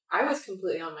me, I was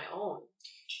completely on my own.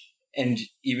 And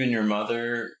even your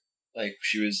mother, like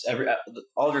she was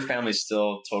all of your family's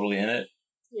still totally in it?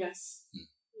 Yes.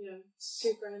 Yeah,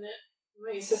 super in it.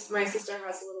 My sister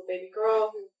has a little baby girl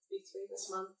who will be 3 this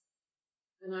month,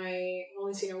 and I've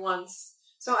only seen her once.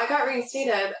 So I got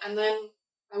reinstated, and then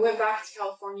I went back to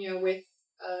California with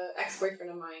an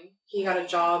ex-boyfriend of mine. He got a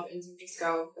job in San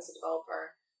Francisco as a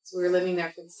developer, so we were living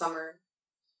there for the summer.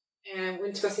 And I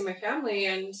went to go see my family,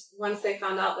 and once they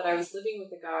found out that I was living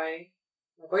with a guy,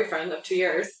 my boyfriend of 2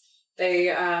 years, they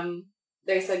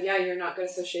said, yeah, you're not good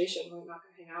association. We're not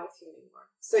going to hang out with you anymore.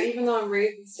 So even though I'm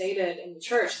reinstated in the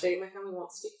church, my family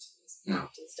won't speak to me now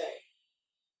to this day.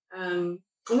 And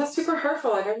that's super hurtful.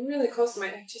 Like I'm really close to I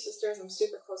have 2 sisters. I'm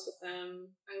super close with them.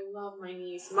 I love my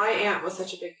niece. My aunt was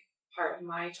such a big part of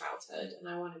my childhood, and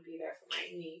I want to be there for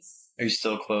my niece. Are you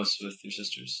still close with your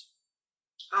sisters?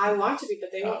 I want to be,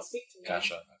 but they won't speak to me.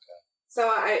 Gotcha.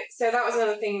 Okay. So that was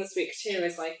another thing this week too,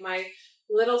 is like my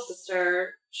little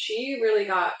sister, she really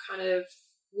got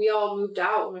we all moved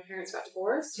out when my parents got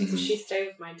divorced. Mm-hmm. So she stayed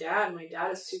with my dad, and my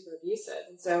dad is super abusive.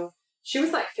 And so she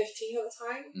was like 15 at the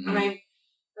time. Mm-hmm. And I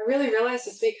really realized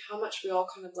this week how much we all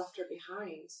kind of left her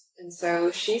behind. And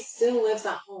so she still lives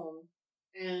at home.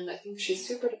 And I think she's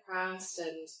super depressed.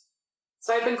 And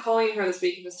so I've been calling her this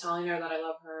week and just telling her that I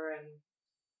love her. And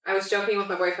I was joking with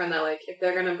my boyfriend that, like, if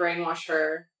they're going to brainwash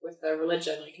her with their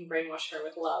religion, I can brainwash her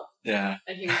with love. Yeah.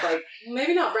 And he was like,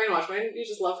 maybe not brainwash, maybe you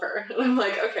just love her. And I'm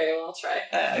like, okay, well, I'll try.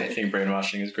 I think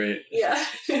brainwashing is great. Yeah.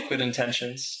 Good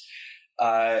intentions.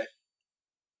 Wow.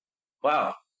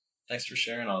 Thanks for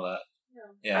sharing all that.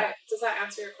 Yeah. Does that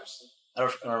answer your question? I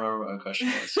don't remember what my question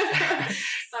was. Sorry,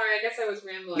 I guess I was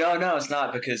rambling. No, it's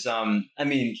not, because, I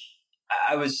mean,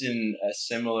 I was in a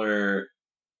similar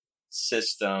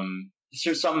system.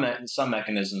 Sure, some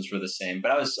mechanisms were the same,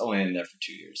 but I was only in there for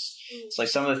 2 years. Mm-hmm. So like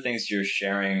some of the things you're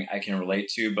sharing, I can relate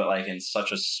to, but like in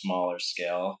such a smaller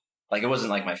scale. Like it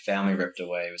wasn't like my family ripped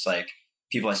away. It was like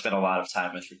people I spent a lot of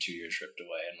time with for 2 years ripped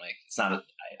away, and like it's not.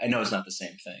 I know it's not the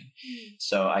same thing. Mm-hmm.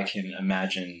 So I can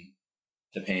imagine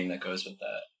the pain that goes with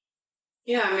that.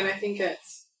 Yeah, I mean, I think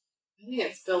it's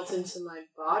built into my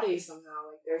body somehow.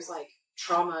 Like there's like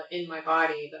trauma in my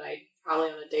body that I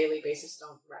probably on a daily basis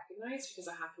don't recognize because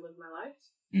I have to live my life.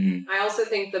 Mm-hmm. I also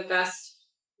think the best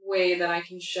way that I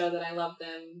can show that I love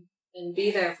them and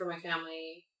be there for my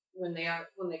family when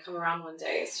they come around one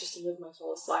day is just to live my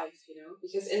fullest life, you know?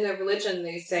 Because in their religion,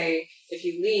 they say if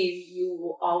you leave, you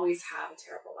will always have a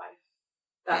terrible life.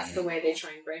 That's the way they try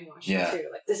and brainwash you too.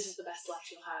 Like, this is the best life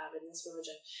you'll have in this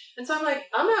religion. And so I'm like,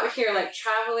 I'm out here like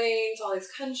traveling to all these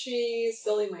countries,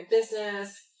 building my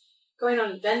business, going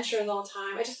on adventures all the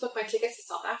time. I just booked my tickets to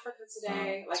South Africa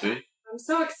today. Sweet. I'm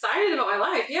so excited about my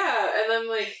life. Yeah. And I'm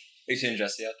like... Are you seeing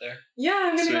Jesse out there?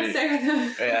 Yeah, I'm going to go stay with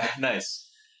him. Yeah, nice.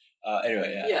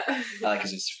 Anyway, yeah. I like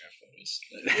his Instagram photos.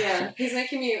 Yeah, he's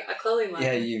making me a clothing line.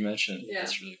 Yeah, you mentioned. Yeah.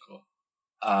 That's really cool.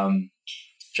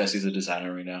 Jesse's a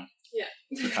designer right now.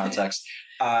 Yeah. For context.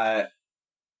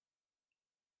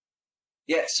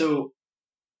 So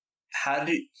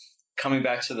coming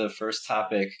back to the first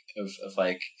topic of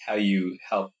like how you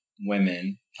help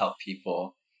women, help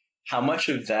people, how much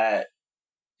of that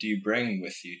do you bring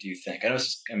with you, do you think?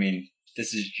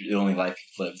 This is the only life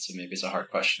you've lived, so maybe it's a hard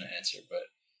question to answer, but...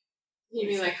 You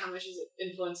mean like how much is it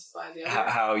influenced by the other?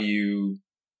 How you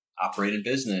operate in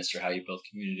business or how you build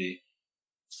community?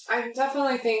 I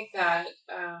definitely think that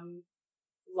a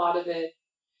lot of it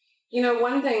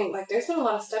One thing, like, there's been a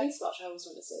lot of studies about Jehovah's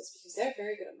Witnesses because they're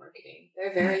very good at marketing.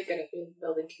 They're very good at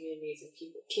building communities and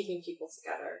keeping people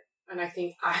together. And I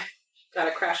think I got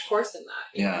a crash course in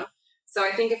that. You know? So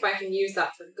I think if I can use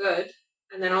that for good,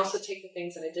 and then also take the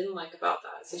things that I didn't like about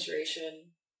that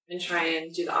situation and try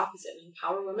and do the opposite and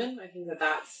empower women, I think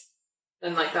that's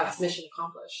mission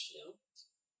accomplished.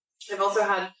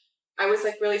 I was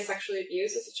like really sexually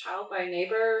abused as a child by a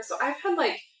neighbor. So I've had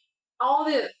like all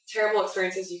the terrible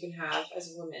experiences you can have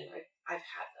as a woman. I've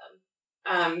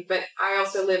had them. But I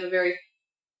also live a very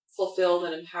fulfilled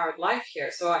and empowered life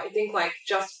here. So I think like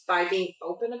just by being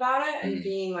open about it and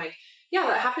being like, yeah,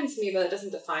 that happened to me, but it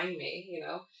doesn't define me,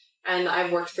 And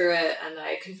I've worked through it, and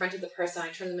I confronted the person, I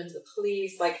turned them into the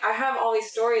police. Like, I have all these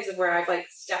stories of where I've like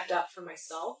stepped up for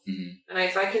myself. And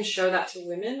if I can show that to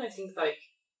women, I think like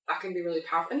that can be really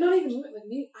powerful. And not even women, like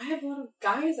me, I have a lot of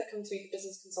guys that come to me for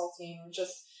business consulting or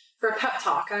just for a pep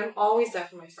talk. I'm always there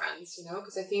for my friends,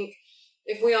 because I think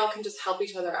if we all can just help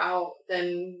each other out,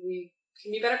 then we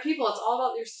can be better people. It's all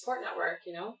about your support network,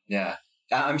 Yeah.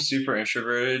 I'm super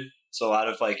introverted. So a lot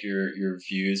of like your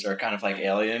views are kind of like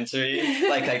alien to me.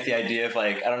 like the idea of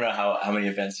like, I don't know how many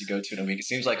events you go to in a week. It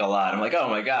seems like a lot. I'm like, oh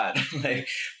my God.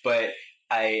 But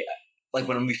I like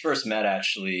when we first met,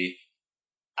 actually,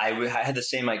 I had the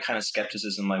same like kind of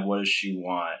skepticism. Like, what does she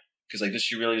want? Because like, is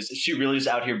she really just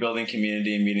out here building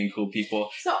community and meeting cool people?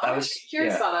 So I was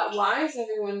curious about that. Why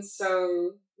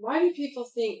do people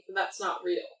think that's not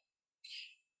real?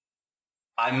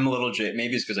 I'm a little jaded.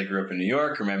 Maybe it's because I grew up in New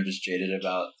York, or maybe I'm just jaded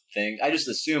about things. I just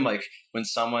assume like when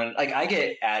someone, like I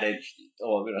get added,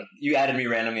 you added me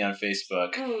randomly on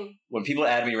Facebook. When people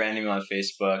add me randomly on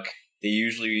Facebook, they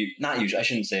usually, I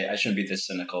shouldn't be this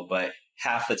cynical, but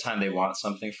half the time they want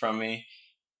something from me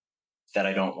that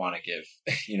I don't want to give,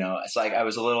 It's like, I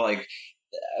was like,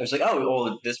 oh,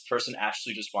 well, this person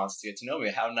actually just wants to get to know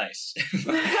me. How nice.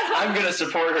 I'm going to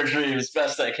support her dreams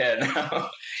best I can.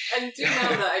 And do you know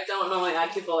that I don't normally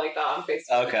add people like that on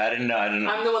Facebook? Okay, I didn't know.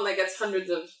 I'm the one that gets hundreds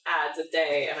of ads a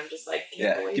day, and I'm just like, do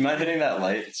you mind hitting that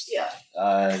light?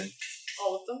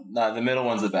 All of them? No, the middle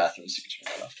one's the bathroom, so you can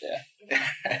turn that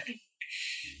off.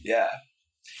 Yeah.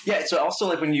 Yeah, so also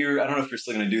like when I don't know if you're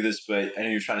still going to do this, but I know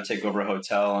you're trying to take over a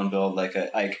hotel and build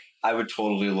I would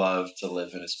totally love to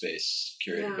live in a space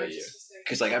curated by you.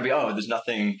 Because like I'd be, there's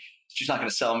nothing, she's not going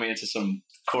to sell me into some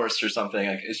course or something.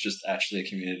 Like it's just actually a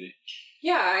community.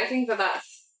 Yeah, I think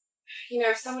that's,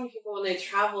 so many people when they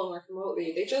travel and work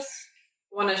remotely, they just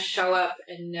want to show up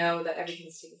and know that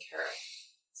everything's taken care of.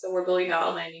 So we're building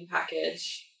out a landing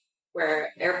package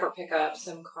where airport pickup,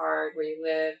 SIM card, where you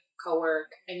live,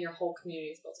 co-work, and your whole community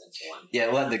is built into one.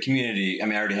 Yeah, well, the community, I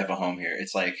already have a home here.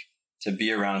 It's like to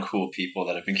be around cool people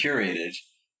that have been curated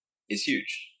is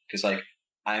huge. Because like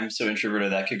I'm so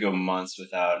introverted that I could go months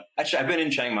without. Actually, I've been in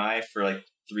Chiang Mai for like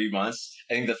 3 months.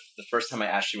 I think the first time I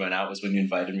actually went out was when you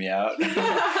invited me out,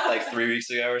 like 3 weeks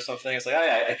ago or something. It's like,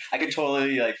 I could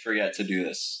totally like forget to do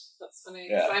this. That's funny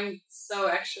because I'm so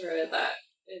extroverted that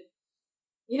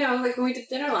like when we did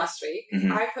dinner last week,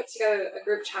 I put together a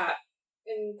group chat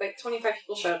and like 25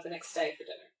 people showed up the next day for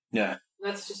dinner. Yeah.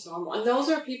 And that's just normal. And those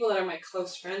are people that are my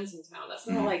close friends in town. That's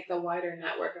not like the wider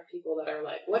network of people that are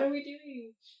like, what are we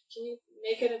doing? Can you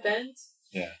make an event?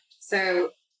 Yeah.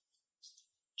 So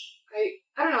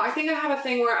I don't know. I think I have a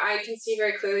thing where I can see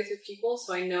very clearly through people,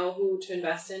 so I know who to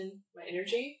invest in my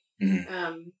energy.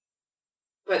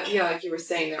 But yeah, like you were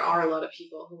saying, there are a lot of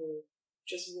people who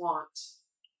just want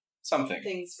something,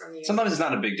 things from you. Sometimes it's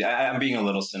not a big deal. I'm being a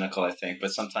little cynical, I think,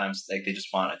 but sometimes like they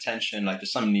just want attention. Like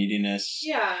there's some neediness.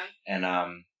 Yeah. And I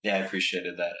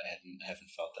appreciated that. I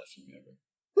haven't felt that from you ever.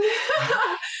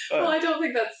 Well, I don't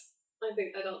think that's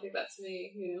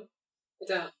me. I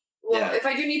don't. Well, if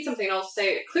I do need something, I'll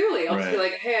say it clearly. I'll just be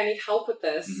like, hey, I need help with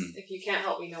this. If you can't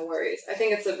help me, no worries. I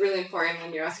think it's really important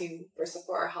when you're asking for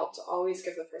support or help to always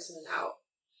give the person an out.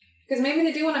 Because maybe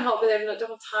they do want to help, but they don't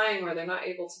have time or they're not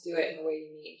able to do it in the way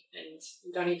you need. And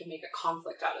you don't need to make a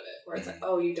conflict out of it where it's like,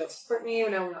 oh, you don't support me, or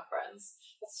no, we're not friends.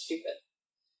 That's stupid.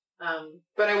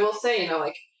 But I will say,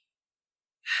 like,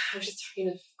 I was just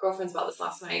talking to girlfriends about this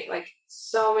last night. Like,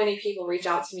 so many people reach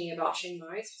out to me about Chiang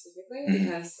Mai specifically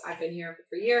because I've been here for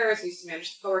 3 years. I used to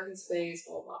manage the co-working space,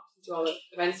 do all the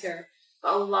events here.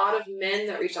 But a lot of men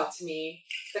that reach out to me,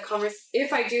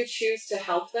 if I do choose to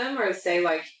help them or say,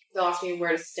 like, they'll ask me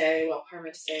where to stay, what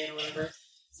apartment to stay in, or whatever.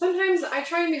 Sometimes I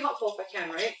try and be helpful if I can,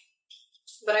 right?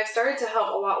 But I've started to help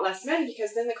a lot less men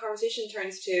because then the conversation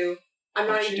turns to, I'm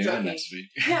not even joking. Next week?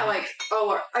 Yeah, like,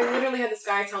 I literally had this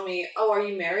guy tell me, are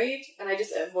you married? And I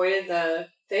just avoided the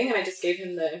thing and I just gave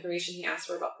him the information he asked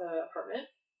for about the apartment.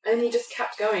 And he just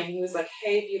kept going. He was like,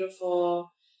 hey,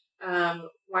 beautiful, Why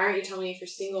aren't you telling me if you're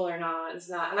single or not? And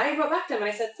not. And I wrote back to him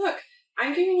and I said, look,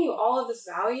 I'm giving you all of this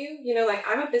value. You know, like,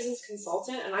 I'm a business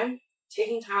consultant and I'm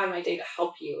taking time out of my day to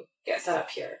help you get set up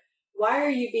here. Why are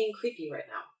you being creepy right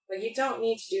now? Like, you don't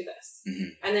need to do this.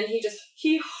 Mm-hmm. And then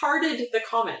he hearted the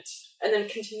comment and then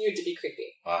continued to be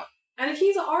creepy. Wow. And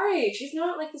he's our age. He's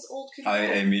not like this old creepy I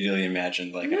guy. immediately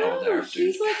imagined like an old Arab dude.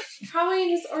 He's like probably in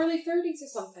his early 30s or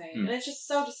something. And it's just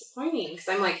so disappointing because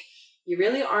I'm like, you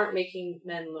really aren't making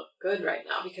men look good right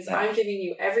now because I'm giving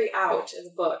you every out in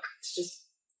the book to just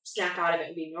snap out of it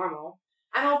and be normal.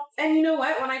 And you know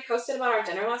what? When I posted about our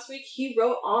dinner last week, he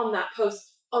wrote on that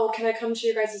post, oh, can I come to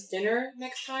your guys' dinner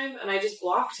next time? And I just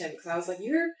blocked him because I was like,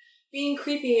 you're being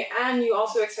creepy and you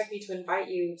also expect me to invite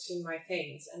you to my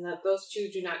things, and that those two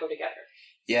do not go together.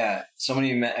 Yeah, so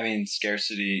many men, I mean,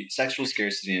 sexual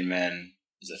scarcity in men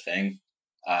is a thing.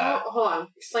 Hold on,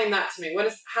 explain that to me.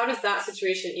 How does that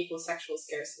situation equal sexual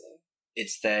scarcity?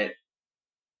 It's that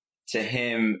to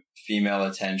him, female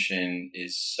attention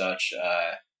is such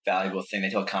a valuable thing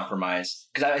that he'll compromise.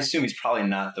 Because I assume he's probably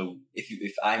not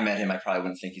if I met him, I probably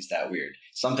wouldn't think he's that weird.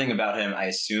 Something about him, I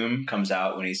assume, comes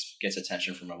out when he gets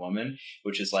attention from a woman,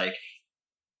 which is like,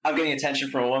 I'm getting attention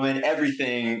from a woman,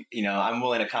 everything, I'm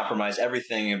willing to compromise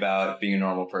everything about being a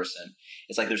normal person.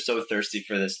 It's like they're so thirsty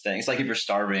for this thing. It's like if you're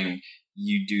starving,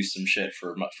 you do some shit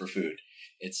for food.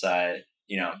 It's, and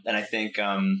I think,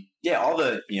 all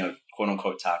the, quote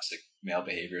unquote toxic male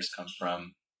behaviors come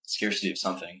from scarcity of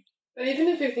something. But even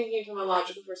if you're thinking from a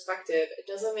logical perspective, it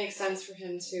doesn't make sense for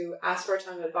him to ask for a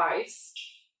ton of advice.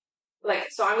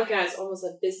 Like, so I'm looking at it as almost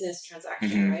a business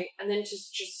transaction, right? And then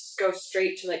just go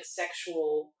straight to like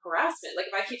sexual harassment. Like,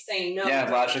 if I keep saying no, yeah,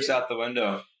 logic's out the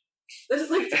window. This is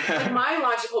like my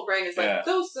logical brain is like,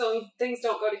 those things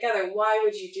don't go together. Why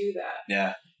would you do that?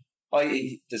 Yeah. Well,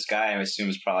 this guy, I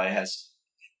assume, probably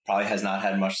has not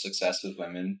had much success with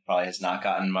women. Probably has not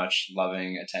gotten much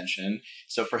loving attention.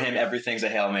 So for him, everything's a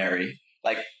Hail Mary.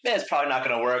 Like, it's probably not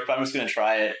going to work, but I'm just going to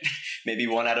try it. Maybe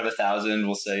 1 out of 1,000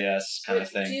 will say yes, kind of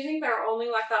thing. Do you think they're only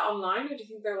like that online, or do you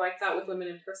think they're like that with women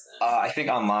in person? I think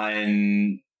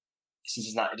online,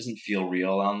 since it doesn't feel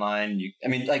real online.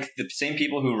 Like the same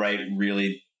people who write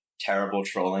really terrible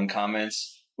trolling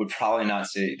comments would probably not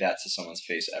say that to someone's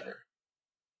face ever.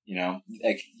 You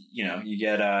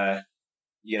get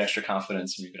extra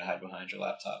confidence when you can hide behind your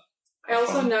laptop. I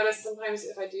also notice sometimes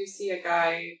if I do see a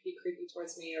guy be creepy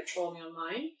towards me or troll me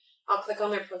online, I'll click on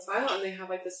their profile and they have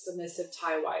like this submissive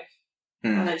Thai wife.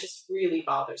 And it just really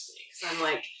bothers me because I'm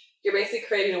like, you're basically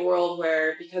creating a world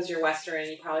where because you're Western,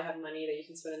 you probably have money that you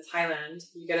can spend in Thailand.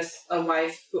 You get a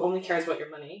wife who only cares about your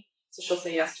money. So she'll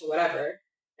say yes to whatever.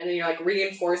 And then you're like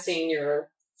reinforcing your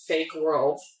fake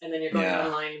world. And then you're going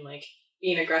online and like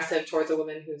being aggressive towards a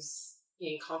woman who's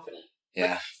being confident.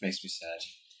 Yeah, makes me sad.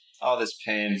 All this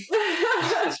pain.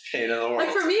 This pain in the world. Like,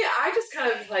 for me, I just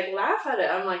kind of like laugh at it.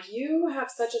 I'm like, you have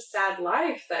such a sad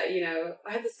life that,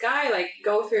 I had this guy like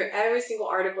go through every single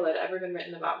article that had ever been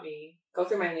written about me, go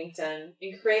through my LinkedIn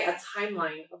and create a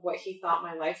timeline of what he thought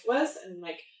my life was and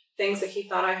like things that he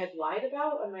thought I had lied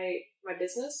about in my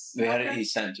business. How did he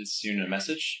send it to you in a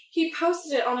message? He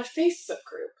posted it on a Facebook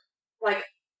group, like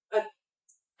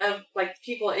of like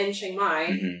people in Chiang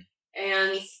Mai,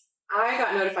 and I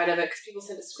got notified of it because people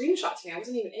sent a screenshot to me. I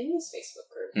wasn't even in this Facebook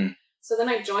group. So then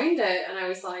I joined it and I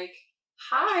was like,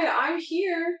 hi, I'm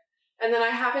here. And then I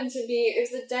happened to it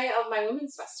was the day of my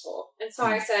women's festival. And so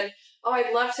I said, oh,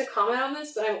 I'd love to comment on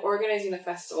this, but I'm organizing a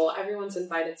festival. Everyone's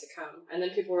invited to come. And then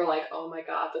people were like, oh my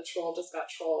God, the troll just got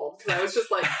trolled. Because I was just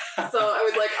like, so I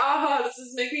was like, this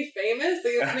is make me famous.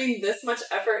 They're putting this much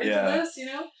effort into this,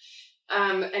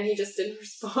 and he just didn't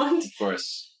respond. Of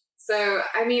course. So,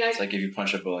 it's like if you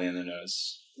punch a bully in the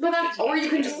nose. But or you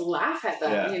can just laugh at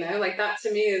them, like that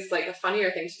to me is like a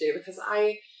funnier thing to do because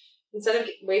instead of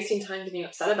wasting time getting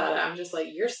upset about it, I'm just like,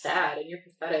 you're sad and you're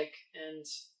pathetic and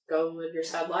go live your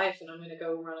sad life and I'm going to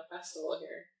go run a festival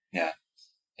here. Yeah.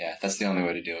 Yeah. That's the only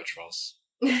way to deal with trolls.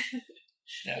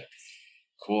 Yeah.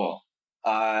 Cool.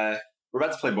 We're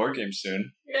about to play board games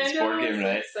soon. Yeah, it's board game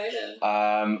night. Excited.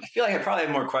 I feel like I probably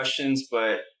have more questions,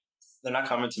 but they're not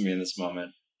coming to me in this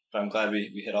moment. But I'm glad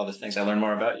we hit all the things. I learned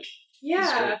more about you. Yeah, I'm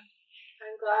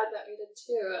glad that we did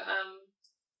too.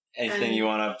 Anything you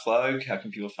want to plug? How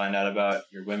can people find out about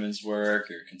your women's work,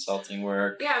 your consulting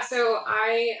work? Yeah, so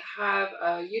I have a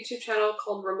YouTube channel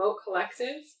called Remote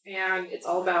Collective, and it's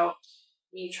all about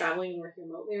me traveling and working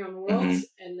remotely around the world.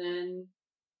 And then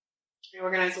I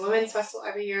organize a women's festival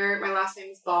every year. My last name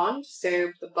is Bond,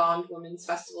 so the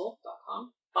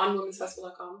BondWomen'sFestival.com.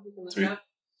 BondWomen'sFestival.com. You can look it up.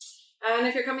 And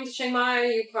if you're coming to Chiang Mai,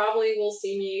 you probably will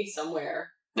see me somewhere.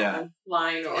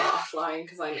 online or offline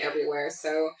because I'm everywhere.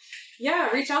 So yeah,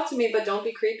 reach out to me, but don't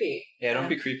be creepy. Yeah, don't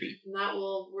be creepy. And that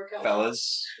will work out.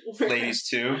 Fellas, ladies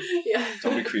too. Yeah.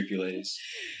 Don't be creepy, ladies.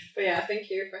 But yeah, thank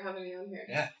you for having me on here.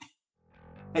 Yeah.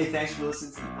 Hey, thanks for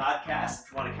listening to the podcast.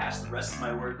 If you want to catch the rest of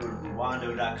my work, go to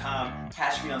Rwando.com.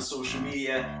 Catch me on social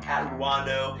media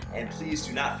 @Rwando, and please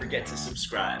do not forget to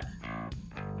subscribe.